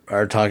to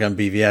our talk on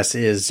BVS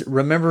is,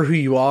 remember who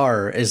you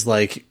are, is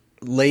like,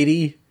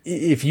 lady,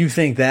 if you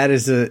think that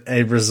is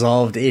a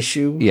resolved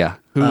issue, yeah,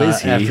 who is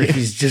he? After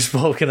he's just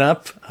woken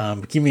up,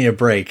 give me a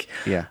break.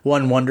 Yeah.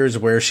 One wonders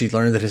where she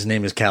learned that his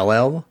name is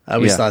Kal-El. I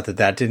always thought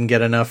that didn't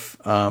get enough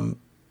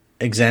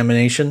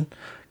examination,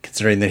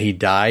 considering that he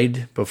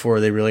died before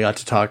they really got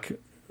to talk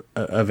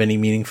of any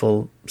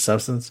meaningful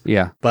substance.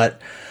 Yeah.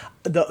 But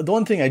the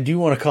one thing I do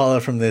want to call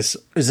out from this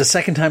is the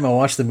second time I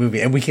watched the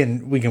movie, and we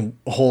can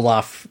hold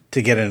off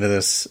to get into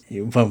this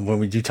when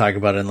we do talk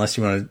about it, unless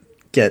you want to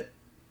get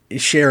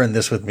sharing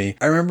this with me.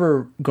 I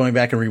remember going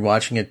back and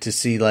rewatching it to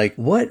see, like,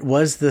 what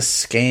was the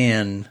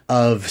scan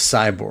of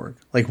Cyborg?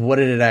 Like, what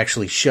did it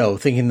actually show?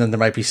 Thinking that there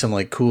might be some,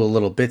 like, cool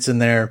little bits in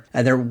there,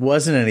 and there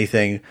wasn't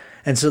anything.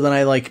 And so then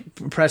I, like,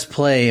 pressed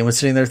play and was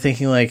sitting there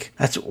thinking, like,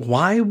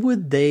 why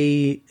would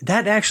they...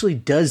 That actually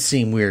does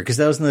seem weird, because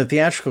that was in the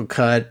theatrical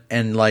cut,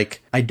 and,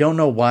 like, I don't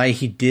know why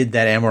he did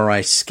that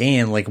MRI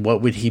scan. Like,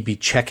 what would he be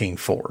checking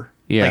for?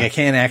 Yeah. Like, I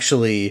can't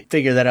actually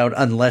figure that out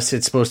unless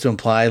it's supposed to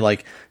imply,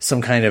 like,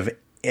 some kind of...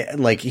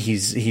 Like,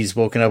 he's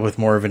woken up with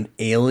more of an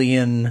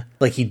alien...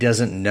 Like, he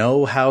doesn't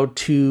know how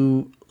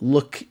to...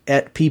 look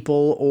at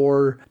people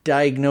or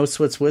diagnose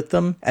what's with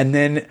them. And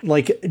then,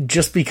 like,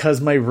 just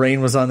because my brain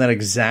was on that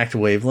exact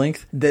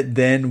wavelength, that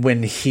then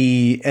when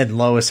he and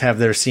Lois have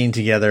their scene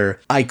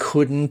together, I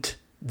couldn't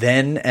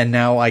then, and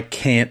now I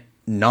can't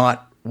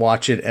not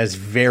watch it as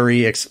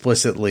very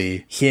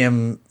explicitly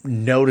him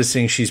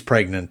noticing she's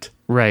pregnant.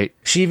 Right.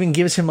 She even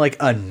gives him, like,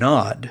 a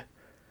nod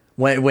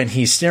when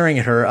he's staring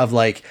at her of,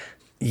 like,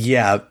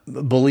 yeah,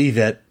 believe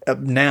it.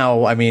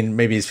 Now, I mean,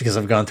 maybe it's because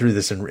I've gone through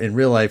this in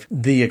real life.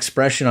 The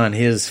expression on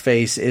his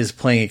face is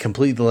playing it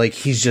completely like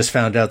he's just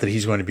found out that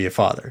he's going to be a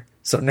father.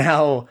 So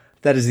now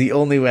that is the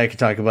only way I can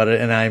talk about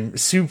it. And I'm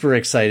super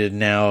excited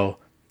now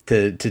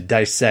to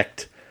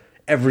dissect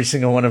every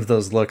single one of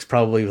those looks,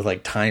 probably with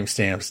like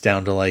timestamps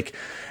down to like,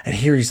 and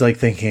here he's like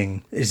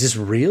thinking, is this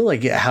real?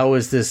 Like, how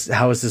is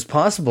this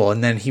possible?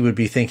 And then he would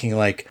be thinking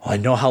like, oh, I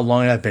know how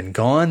long I've been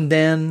gone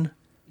then.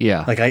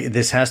 Yeah. Like,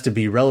 this has to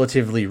be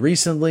relatively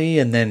recently.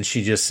 And then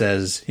she just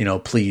says, you know,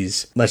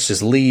 please, let's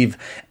just leave.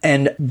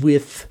 And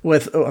with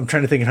I'm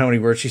trying to think of how many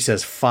words she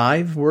says,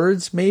 5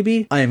 words,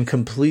 maybe. I am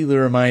completely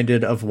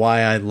reminded of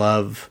why I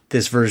love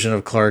this version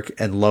of Clark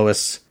and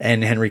Lois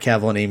and Henry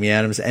Cavill and Amy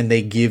Adams. And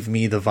they give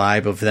me the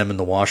vibe of them in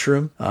the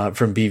washroom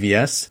from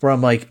BVS, where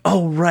I'm like,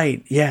 oh,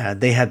 right. Yeah,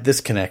 they had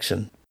this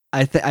connection.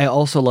 I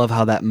also love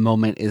how that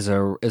moment is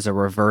a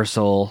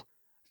reversal.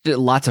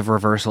 Lots of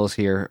reversals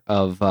here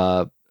of,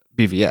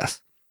 BVS.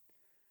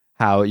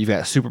 How you've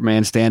got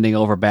Superman standing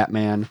over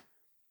Batman.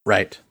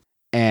 Right.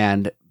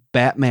 And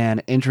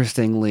Batman,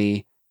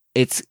 interestingly,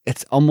 it's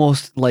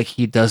almost like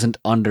he doesn't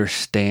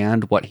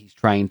understand what he's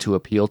trying to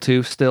appeal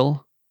to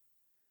still.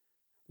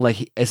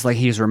 Like, it's like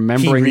he's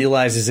remembering... He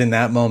realizes in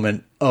that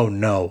moment, oh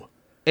no.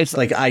 It's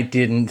like, I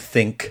didn't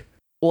think...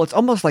 Well, it's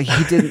almost like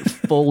he didn't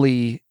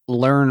fully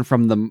learn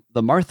from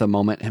the Martha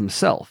moment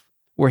himself,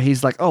 where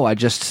he's like, oh, I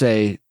just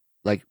say,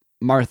 like,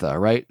 Martha,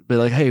 right? But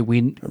like, hey,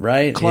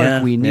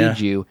 Clark, we need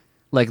you.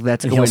 Like,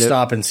 that's and going he'll to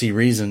stop and see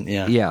reason.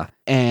 Yeah. Yeah.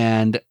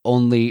 And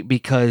only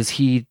because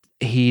he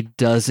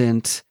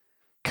doesn't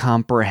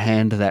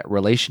comprehend that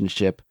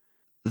relationship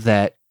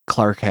that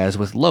Clark has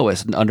with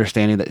Lois and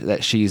understanding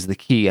that she's the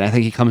key. And I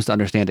think he comes to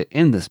understand it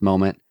in this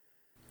moment.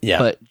 Yeah.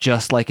 But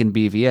just like in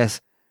BVS,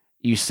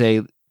 you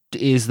say,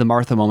 is the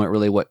Martha moment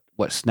really what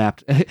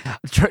snapped?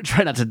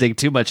 Try not to dig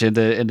too much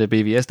into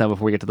BVS now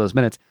before we get to those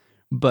minutes.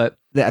 But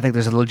I think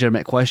there's a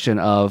legitimate question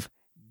of,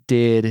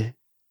 did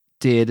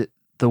the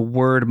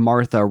word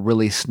Martha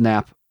really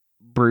snap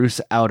Bruce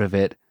out of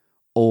it,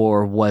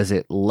 or was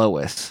it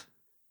Lois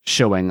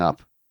showing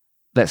up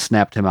that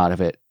snapped him out of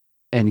it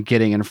and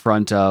getting in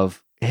front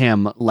of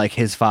him like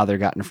his father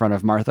got in front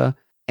of Martha?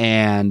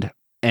 And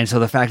so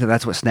the fact that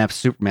that's what snaps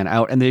Superman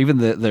out, and even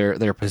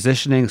their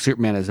positioning,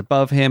 Superman is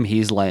above him,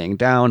 he's laying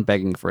down,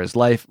 begging for his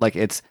life. Like,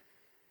 it's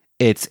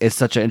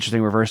such an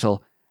interesting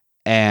reversal.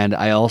 And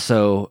I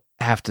also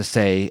have to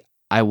say,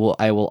 I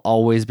will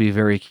always be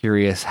very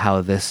curious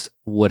how this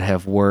would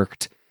have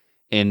worked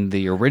in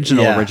the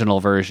original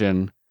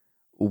version,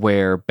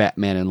 where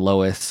Batman and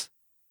Lois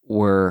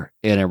were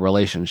in a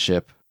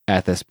relationship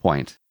at this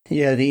point.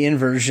 Yeah, the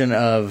inversion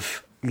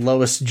of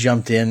Lois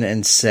jumped in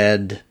and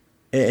said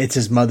it's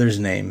his mother's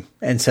name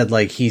and said,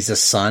 like, he's a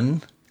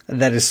son.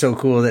 That is so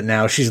cool that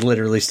now she's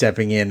literally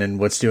stepping in, and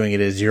what's doing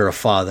it is, you're a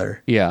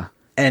father. Yeah.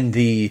 And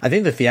I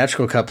think the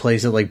theatrical cut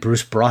plays it like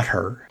Bruce brought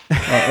her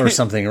or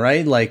something,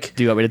 right? Like,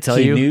 do you want me to tell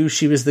you? He knew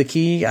she was the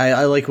key.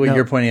 I like what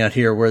you're pointing out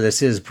here, where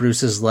this is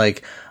Bruce is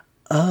like,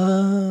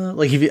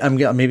 like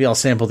if maybe I'll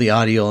sample the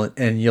audio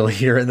and you'll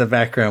hear it in the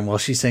background while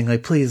she's saying,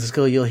 like, please, let's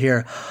go. You'll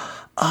hear,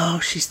 oh,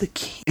 she's the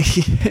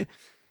key.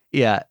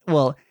 Yeah.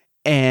 Well,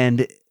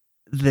 and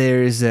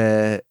there's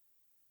I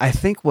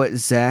think what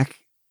Zach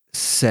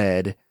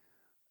said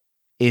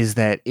is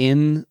that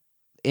in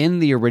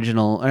the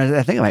original,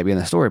 I think it might be in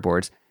the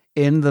storyboards,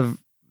 in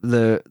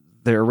the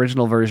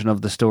original version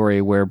of the story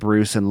where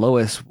Bruce and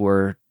Lois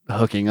were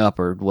hooking up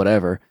or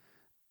whatever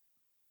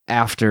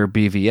after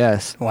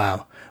BVS.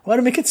 Wow. Why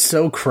do you make it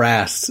so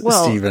crass,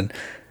 Stephen?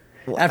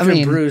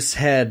 After Bruce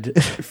had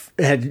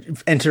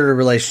entered a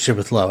relationship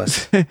with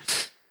Lois.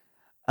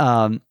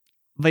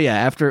 But yeah,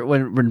 after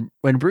when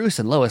Bruce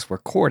and Lois were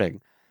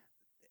courting,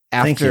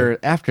 after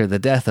the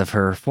death of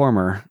her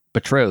former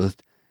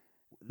betrothed,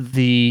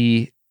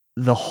 the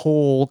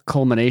whole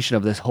culmination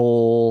of this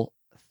whole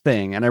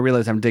thing, and I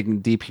realize I'm digging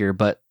deep here,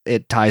 but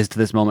it ties to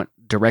this moment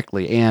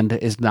directly and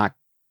is not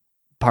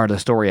part of the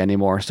story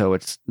anymore, so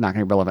it's not going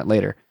to be relevant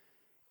later,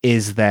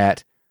 is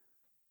that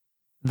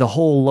the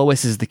whole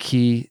Lois is the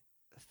key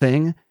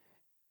thing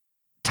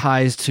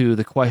ties to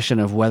the question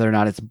of whether or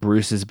not it's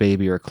Bruce's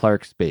baby or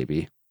Clark's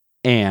baby.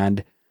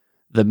 And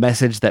the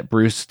message that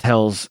Bruce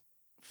tells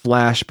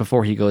Flash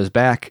before he goes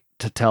back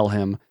to tell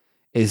him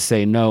is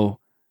say no,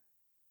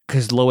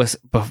 because Lois,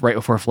 right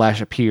before Flash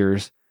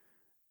appears,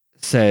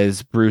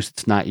 says, Bruce,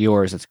 it's not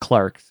yours, it's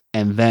Clark's.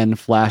 And then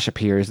Flash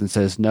appears and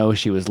says, no,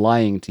 she was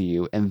lying to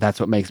you. And that's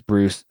what makes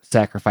Bruce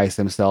sacrifice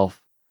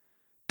himself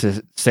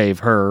to save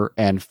her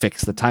and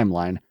fix the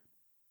timeline.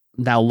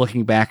 Now,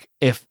 looking back,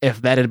 if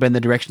that had been the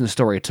direction the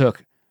story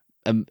took,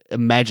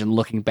 imagine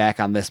looking back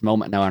on this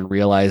moment now and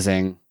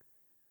realizing,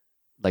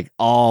 like,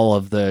 all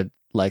of the,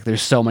 like,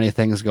 there's so many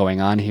things going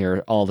on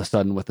here all of a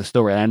sudden with the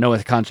story. And I know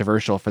it's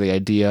controversial for the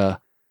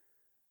idea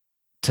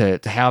to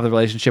have the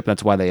relationship.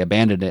 That's why they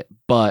abandoned it.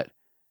 But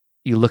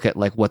you look at,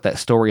 like, what that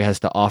story has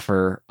to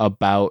offer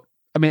about,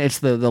 I mean, it's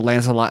the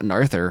Lancelot and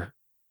Arthur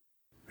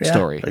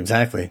story.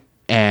 Exactly.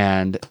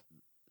 And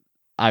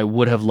I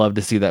would have loved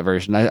to see that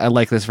version. I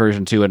like this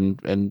version too,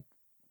 and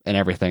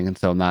everything. And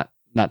so I'm not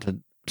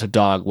to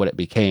dog what it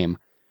became,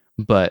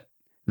 but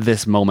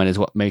this moment is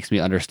what makes me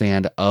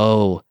understand.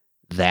 Oh,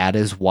 that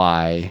is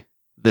why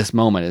this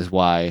moment is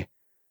why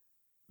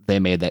they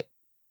made that,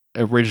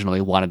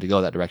 originally wanted to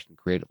go that direction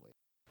creatively.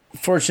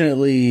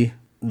 Fortunately,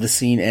 the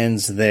scene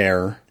ends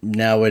there.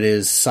 Now it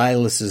is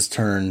Silas's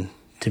turn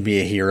to be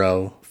a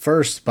hero.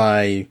 First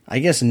by, I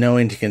guess,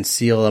 knowing to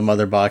conceal a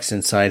mother box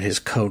inside his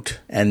coat,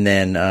 and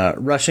then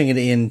rushing it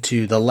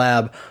into the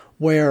lab,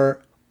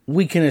 where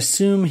we can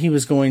assume he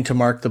was going to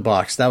mark the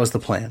box. That was the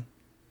plan.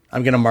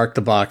 I'm going to mark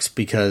the box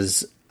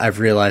because I've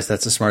realized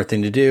that's a smart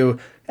thing to do,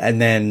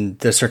 and then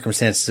the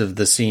circumstances of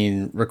the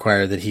scene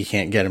require that he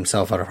can't get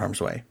himself out of harm's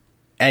way.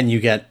 And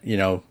you get,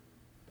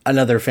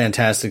 another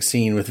fantastic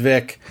scene with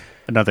Vic.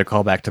 Another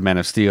callback to Man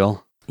of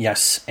Steel.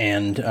 Yes,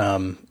 and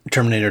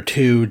Terminator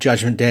 2,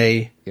 Judgment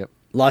Day. Yep.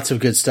 Lots of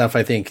good stuff.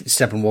 I think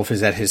Steppenwolf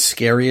is at his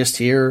scariest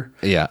here.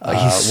 Yeah,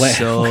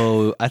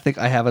 I think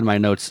I have in my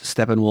notes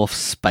Steppenwolf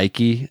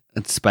spiky,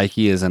 and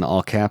spiky is in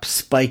all caps.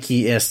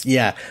 Spiky-est,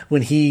 yeah.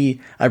 When I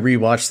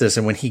rewatched this,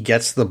 and when he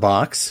gets the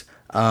box,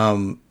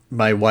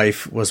 my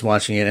wife was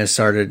watching it and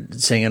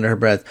started saying under her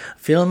breath, I'm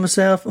feeling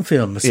myself.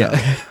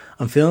 Yeah.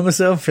 I'm feeling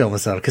myself,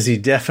 because he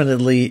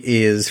definitely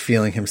is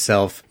feeling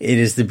himself. It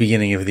is the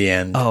beginning of the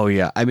end. Oh,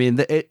 yeah. I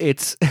mean,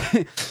 it's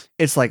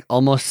it's like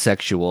almost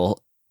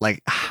sexual.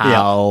 Like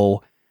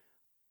how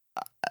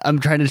I'm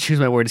trying to choose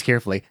my words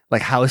carefully.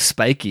 Like how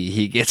spiky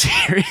he gets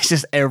here. It's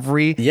just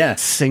every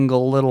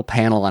single little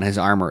panel on his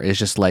armor is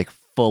just like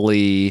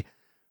fully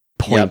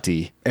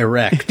pointy,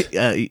 erect.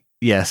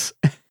 Yes.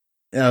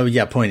 Oh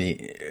yeah,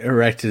 pointy,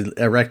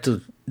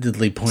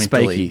 erectedly pointy.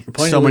 Spiky.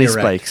 So many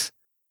spikes.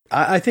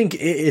 I think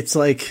it's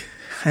like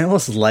I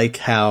almost like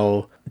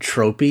how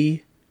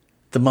tropey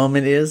the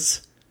moment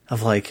is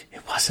of like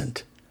it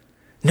wasn't.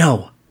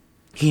 No,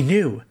 he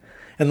knew.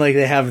 And like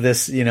they have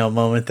this,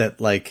 moment that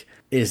like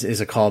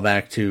is a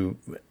callback to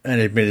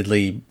an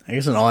admittedly, I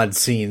guess, an odd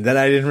scene that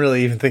I didn't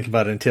really even think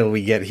about until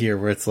we get here,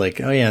 where it's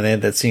like, oh yeah, they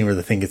had that scene where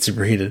the thing gets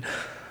superheated.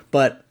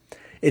 But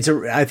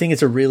I think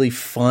it's a really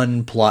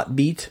fun plot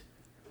beat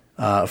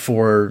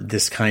for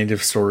this kind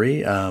of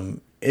story.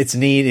 It's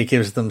neat. It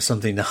gives them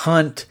something to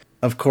hunt.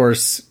 Of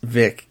course,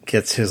 Vic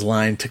gets his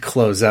line to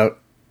close out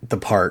the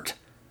part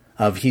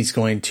of he's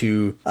going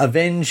to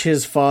avenge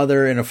his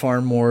father in a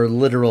far more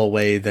literal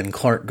way than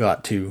Clark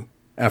got to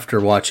after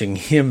watching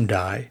him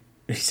die.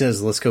 He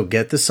says, let's go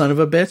get the son of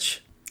a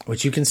bitch,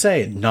 which you can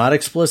say, not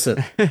explicit.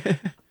 But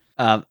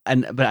I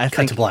Cut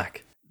think to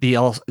black. The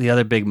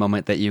other big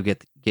moment that you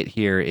get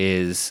here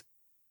is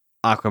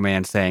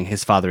Aquaman saying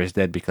his father is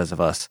dead because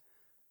of us.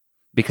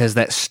 Because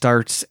that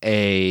starts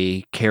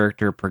a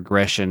character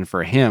progression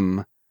for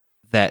him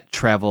that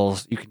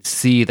travels. You can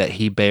see that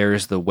he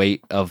bears the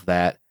weight of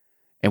that.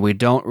 And we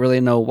don't really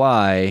know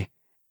why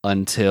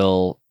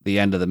until the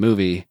end of the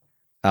movie,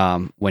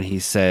 when he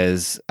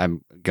says,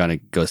 I'm going to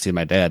go see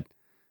my dad.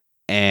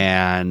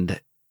 And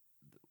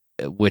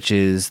which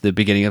is the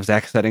beginning of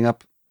Zack setting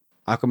up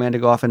Aquaman to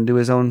go off and do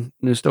his own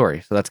new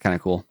story. So that's kind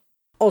of cool.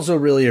 Also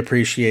really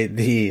appreciate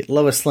the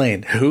Lois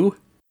Lane. Who?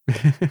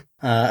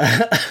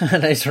 A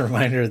nice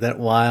reminder that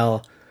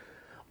while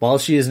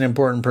she is an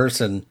important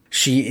person,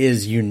 she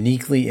is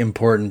uniquely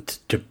important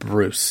to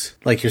Bruce.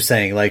 Like you're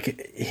saying,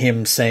 like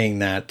him saying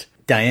that.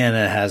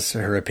 Diana has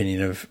her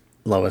opinion of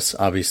Lois,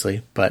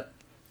 obviously, but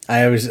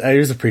I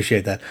always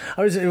appreciate that.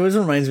 It always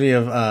reminds me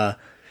of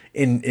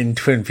in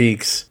Twin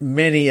Peaks,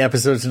 many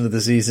episodes into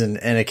the season,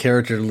 and a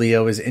character,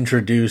 Leo, is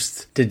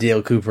introduced to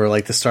Dale Cooper,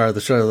 like the star of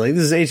the show. Like,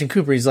 this is Agent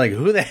Cooper. He's like,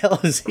 who the hell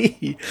is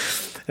he?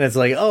 And it's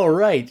like, oh,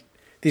 right.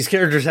 These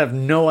characters have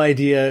no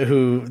idea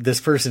who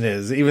this person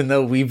is, even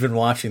though we've been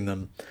watching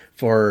them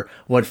for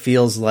what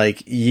feels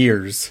like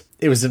years.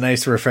 It was a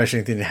nice,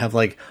 refreshing thing to have,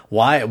 like,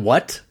 why,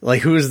 what?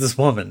 Like, who is this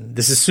woman?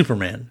 This is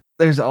Superman.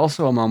 There's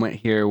also a moment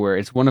here where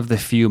it's one of the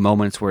few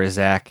moments where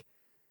Zack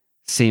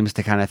seems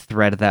to kind of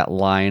thread that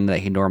line that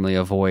he normally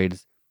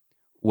avoids,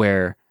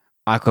 where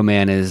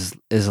Aquaman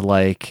is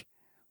like,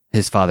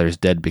 his father's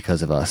dead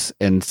because of us.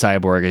 And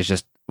Cyborg is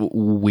just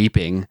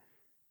weeping.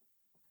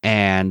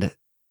 And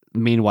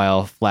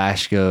meanwhile,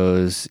 Flash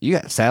goes, "You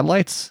got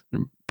satellites?"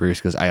 And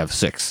Bruce goes, "I have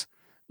 6."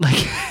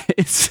 Like,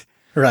 it's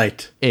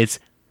Right. it's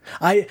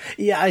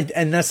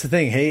And that's the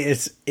thing. Hey,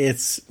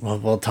 it's well,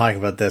 we'll talk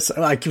about this.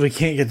 We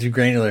can't get too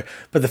granular,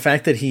 but the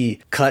fact that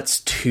he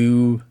cuts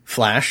to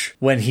Flash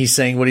when he's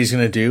saying what he's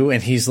going to do,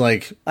 and he's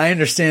like, "I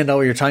understand all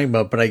what you're talking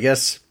about, but I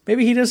guess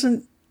maybe he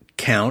doesn't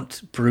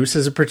count Bruce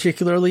as a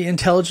particularly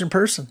intelligent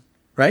person,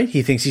 right?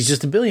 He thinks he's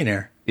just a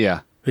billionaire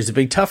yeah. who's a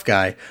big tough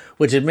guy,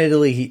 which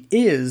admittedly he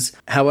is.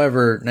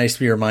 However, nice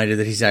to be reminded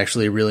that he's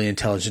actually a really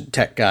intelligent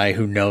tech guy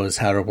who knows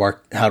how to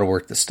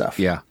work this stuff.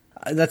 Yeah.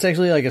 That's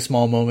actually like a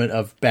small moment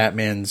of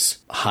Batman's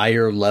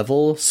higher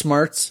level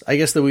smarts, I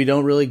guess, that we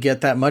don't really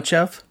get that much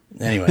of.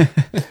 Anyway.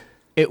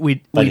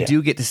 We yeah.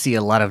 do get to see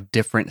a lot of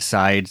different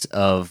sides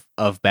of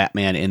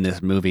Batman in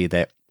this movie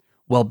that,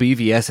 while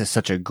BVS is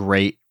such a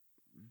great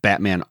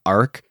Batman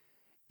arc,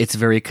 it's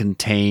very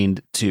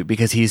contained to,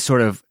 because he's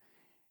such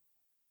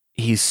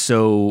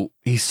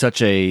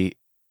a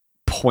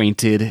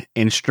pointed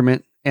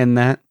instrument in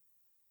that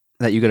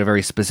you get a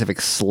very specific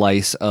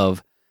slice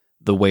of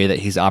the way that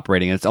he's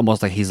operating. It's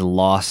almost like he's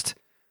lost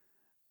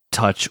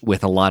touch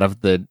with a lot of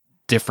the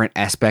different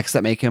aspects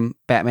that make him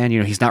Batman.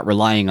 You know, he's not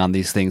relying on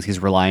these things. He's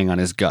relying on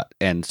his gut.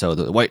 And so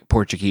the white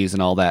Portuguese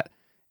and all that.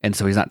 And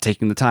so he's not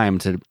taking the time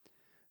to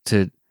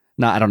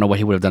not, I don't know what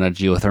he would have done a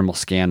geothermal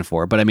scan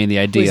for, but I mean, the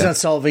idea. He's not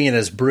solving it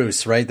as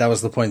Bruce, right? That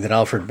was the point that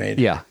Alfred made.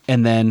 Yeah.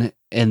 And then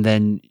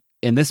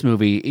in this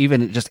movie,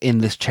 even just in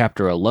this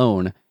chapter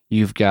alone,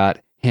 you've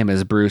got him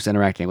as Bruce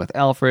interacting with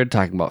Alfred,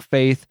 talking about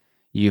faith.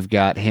 You've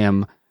got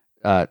him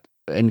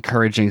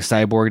encouraging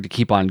Cyborg to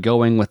keep on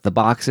going with the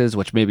boxes,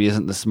 which maybe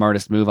isn't the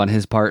smartest move on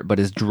his part, but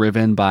is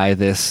driven by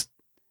this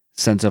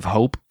sense of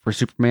hope for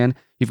Superman.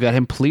 You've got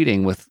him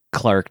pleading with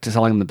Clark to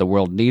tell him that the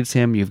world needs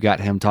him. You've got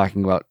him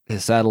talking about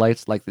his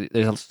satellites. Like,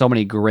 there's so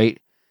many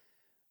great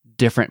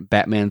different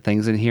Batman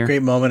things in here.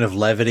 Great moment of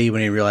levity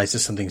when he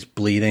realizes something's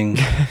bleeding.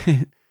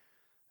 I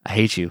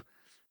hate you.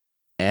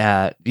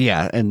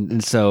 Yeah,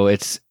 and so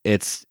it's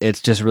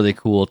just really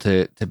cool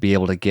to be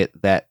able to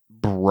get that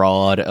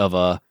broad of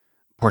a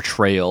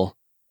portrayal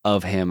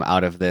of him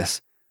out of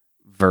this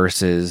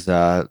versus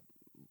what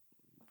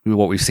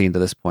we've seen to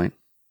this point.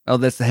 Oh,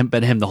 that's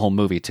been him the whole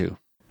movie too.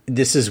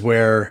 This is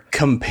where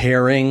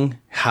comparing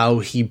how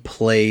he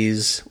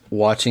plays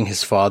watching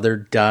his father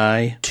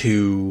die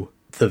to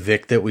the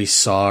Vic that we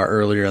saw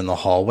earlier in the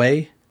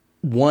hallway,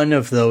 one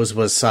of those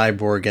was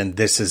Cyborg and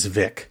this is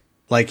Vic.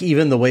 Like,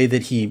 even the way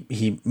that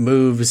he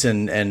moves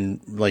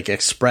and like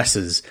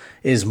expresses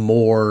is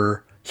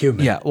more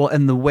human. Yeah, well,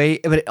 and the way,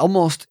 but it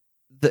almost,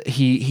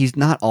 he's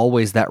not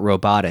always that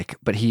robotic,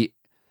 but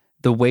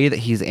the way that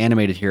he's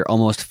animated here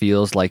almost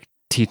feels like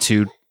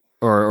T2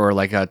 or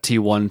like a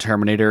T1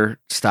 Terminator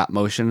stop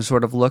motion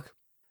sort of look.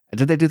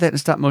 Did they do that in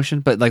stop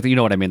motion? But like, you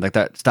know what I mean, like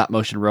that stop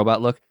motion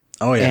robot look.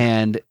 Oh yeah,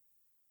 and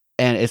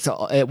it's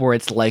where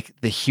it's like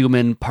the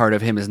human part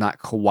of him is not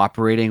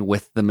cooperating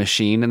with the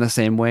machine in the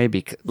same way,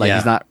 because like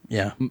he's not.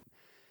 Yeah,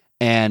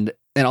 and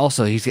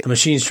also the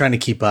machine's trying to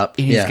keep up.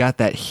 He's got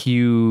that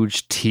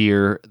huge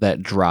tear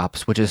that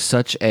drops, which is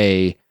such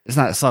a. It's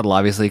not subtle,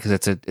 obviously, because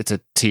it's a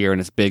tear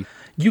and it's big.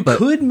 You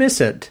could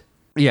miss it.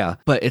 Yeah,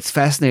 but it's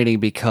fascinating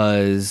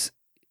because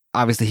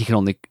obviously he can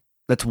only.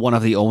 That's one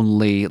of the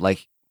only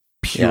like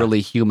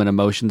purely human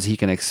emotions he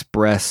can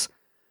express,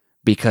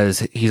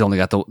 because he's only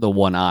got the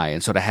one eye,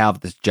 and so to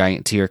have this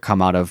giant tear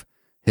come out of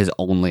his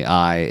only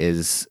eye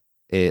is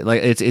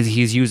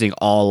he's using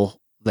all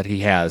that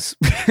he has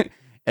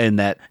in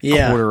that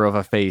quarter of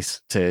a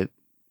face to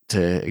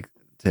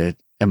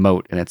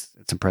emote, and it's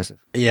impressive.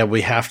 Yeah,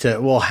 we'll have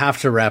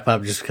to wrap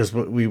up just because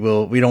we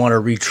don't want to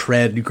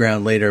retread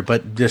ground later,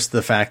 but just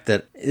the fact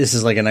that this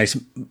is like a nice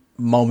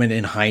moment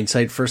in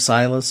hindsight for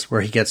Silas,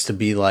 where he gets to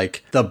be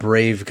like the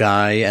brave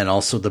guy and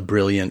also the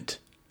brilliant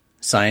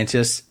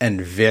scientist, and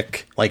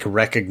Vic like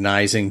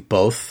recognizing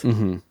both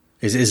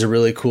is a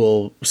really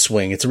cool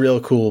swing. It's a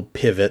real cool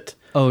pivot.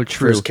 Oh,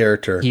 true. For his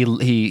character.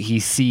 He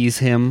sees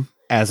him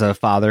as a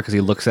father because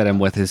he looks at him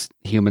with his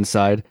human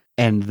side,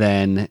 and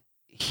then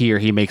here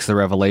he makes the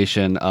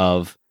revelation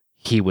of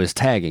he was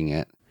tagging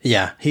it.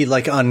 Yeah, he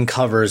like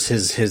uncovers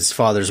his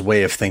father's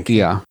way of thinking.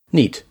 Yeah,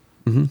 neat.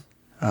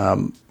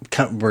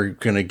 We're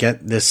gonna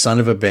get this son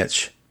of a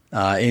bitch.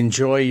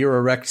 Enjoy your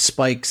erect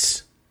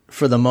spikes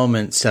for the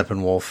moment,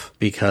 Steppenwolf,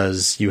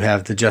 because you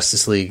have the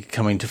Justice League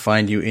coming to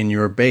find you in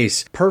your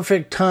base.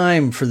 Perfect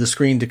time for the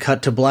screen to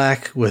cut to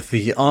black with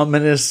the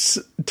ominous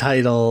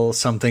title,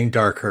 Something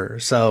Darker.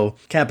 So,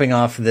 capping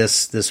off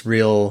this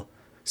real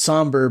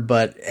somber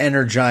but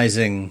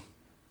energizing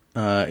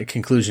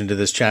conclusion to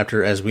this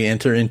chapter as we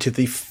enter into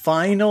the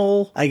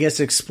final, I guess,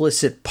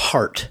 explicit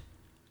part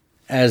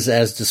as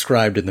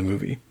described in the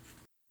movie.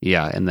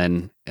 Yeah, and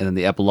then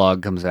the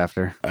epilogue comes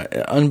after.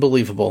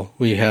 Unbelievable.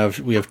 We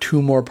have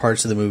 2 more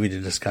parts of the movie to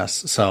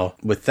discuss. So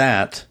with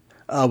that,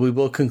 we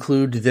will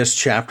conclude this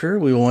chapter.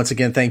 We will once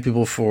again thank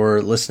people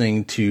for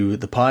listening to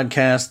the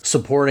podcast,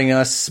 supporting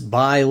us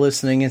by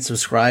listening and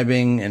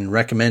subscribing and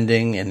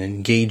recommending and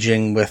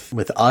engaging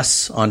with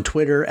us on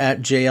Twitter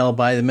at JL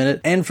by the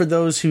minute. And for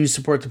those who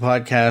support the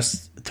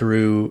podcast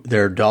through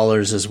their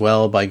dollars as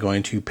well by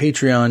going to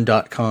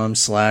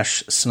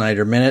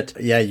patreon.com/Snyder Minute.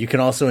 Yeah, you can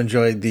also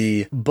enjoy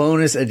the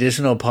bonus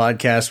additional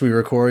podcast we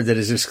record that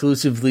is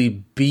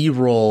exclusively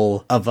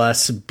B-roll of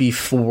us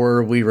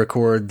before we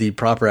record the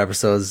proper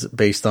episodes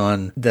based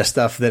on the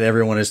stuff that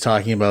everyone is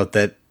talking about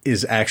that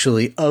is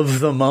actually of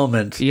the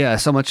moment. Yeah,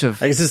 so much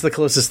of... I guess this is the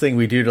closest thing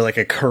we do to like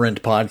a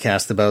current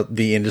podcast about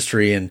the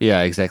industry. And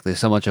yeah, exactly.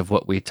 So much of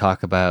what we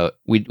talk about,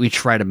 we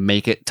try to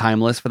make it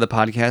timeless for the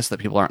podcast, that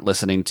people aren't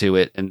listening to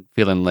it and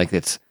feeling like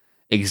it's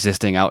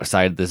existing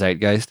outside the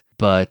zeitgeist.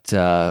 But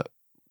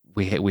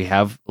we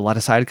have a lot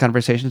of side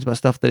conversations about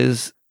stuff that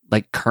is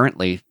like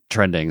currently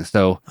trending.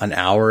 So an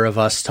hour of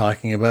us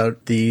talking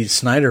about the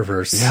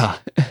Snyderverse. Yeah.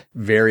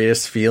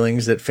 Various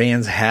feelings that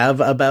fans have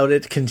about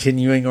it,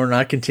 continuing or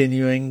not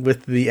continuing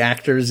with the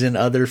actors in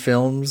other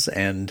films,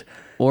 and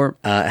or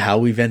how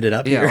we've ended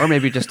up here. Or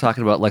maybe just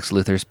talking about Lex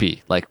Luthor's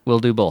pee. Like, we'll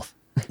do both.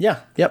 Yeah.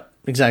 Yep.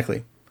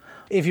 Exactly.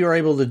 If you are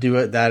able to do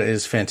it, that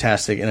is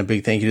fantastic, and a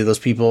big thank you to those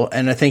people,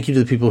 and a thank you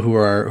to the people who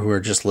are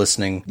just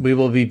listening. We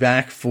will be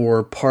back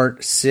for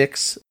part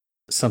 6,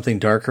 Something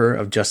Darker,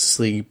 of Justice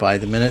League by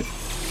the Minute.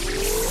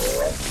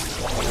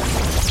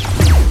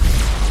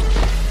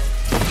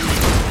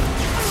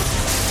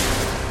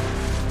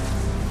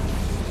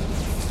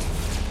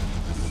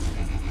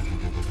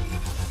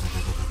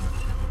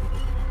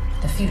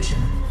 The future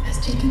has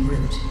taken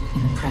root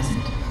in the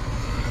present.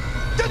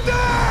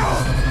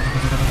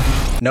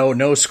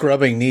 No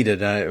scrubbing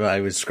needed. I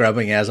was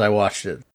scrubbing as I watched it.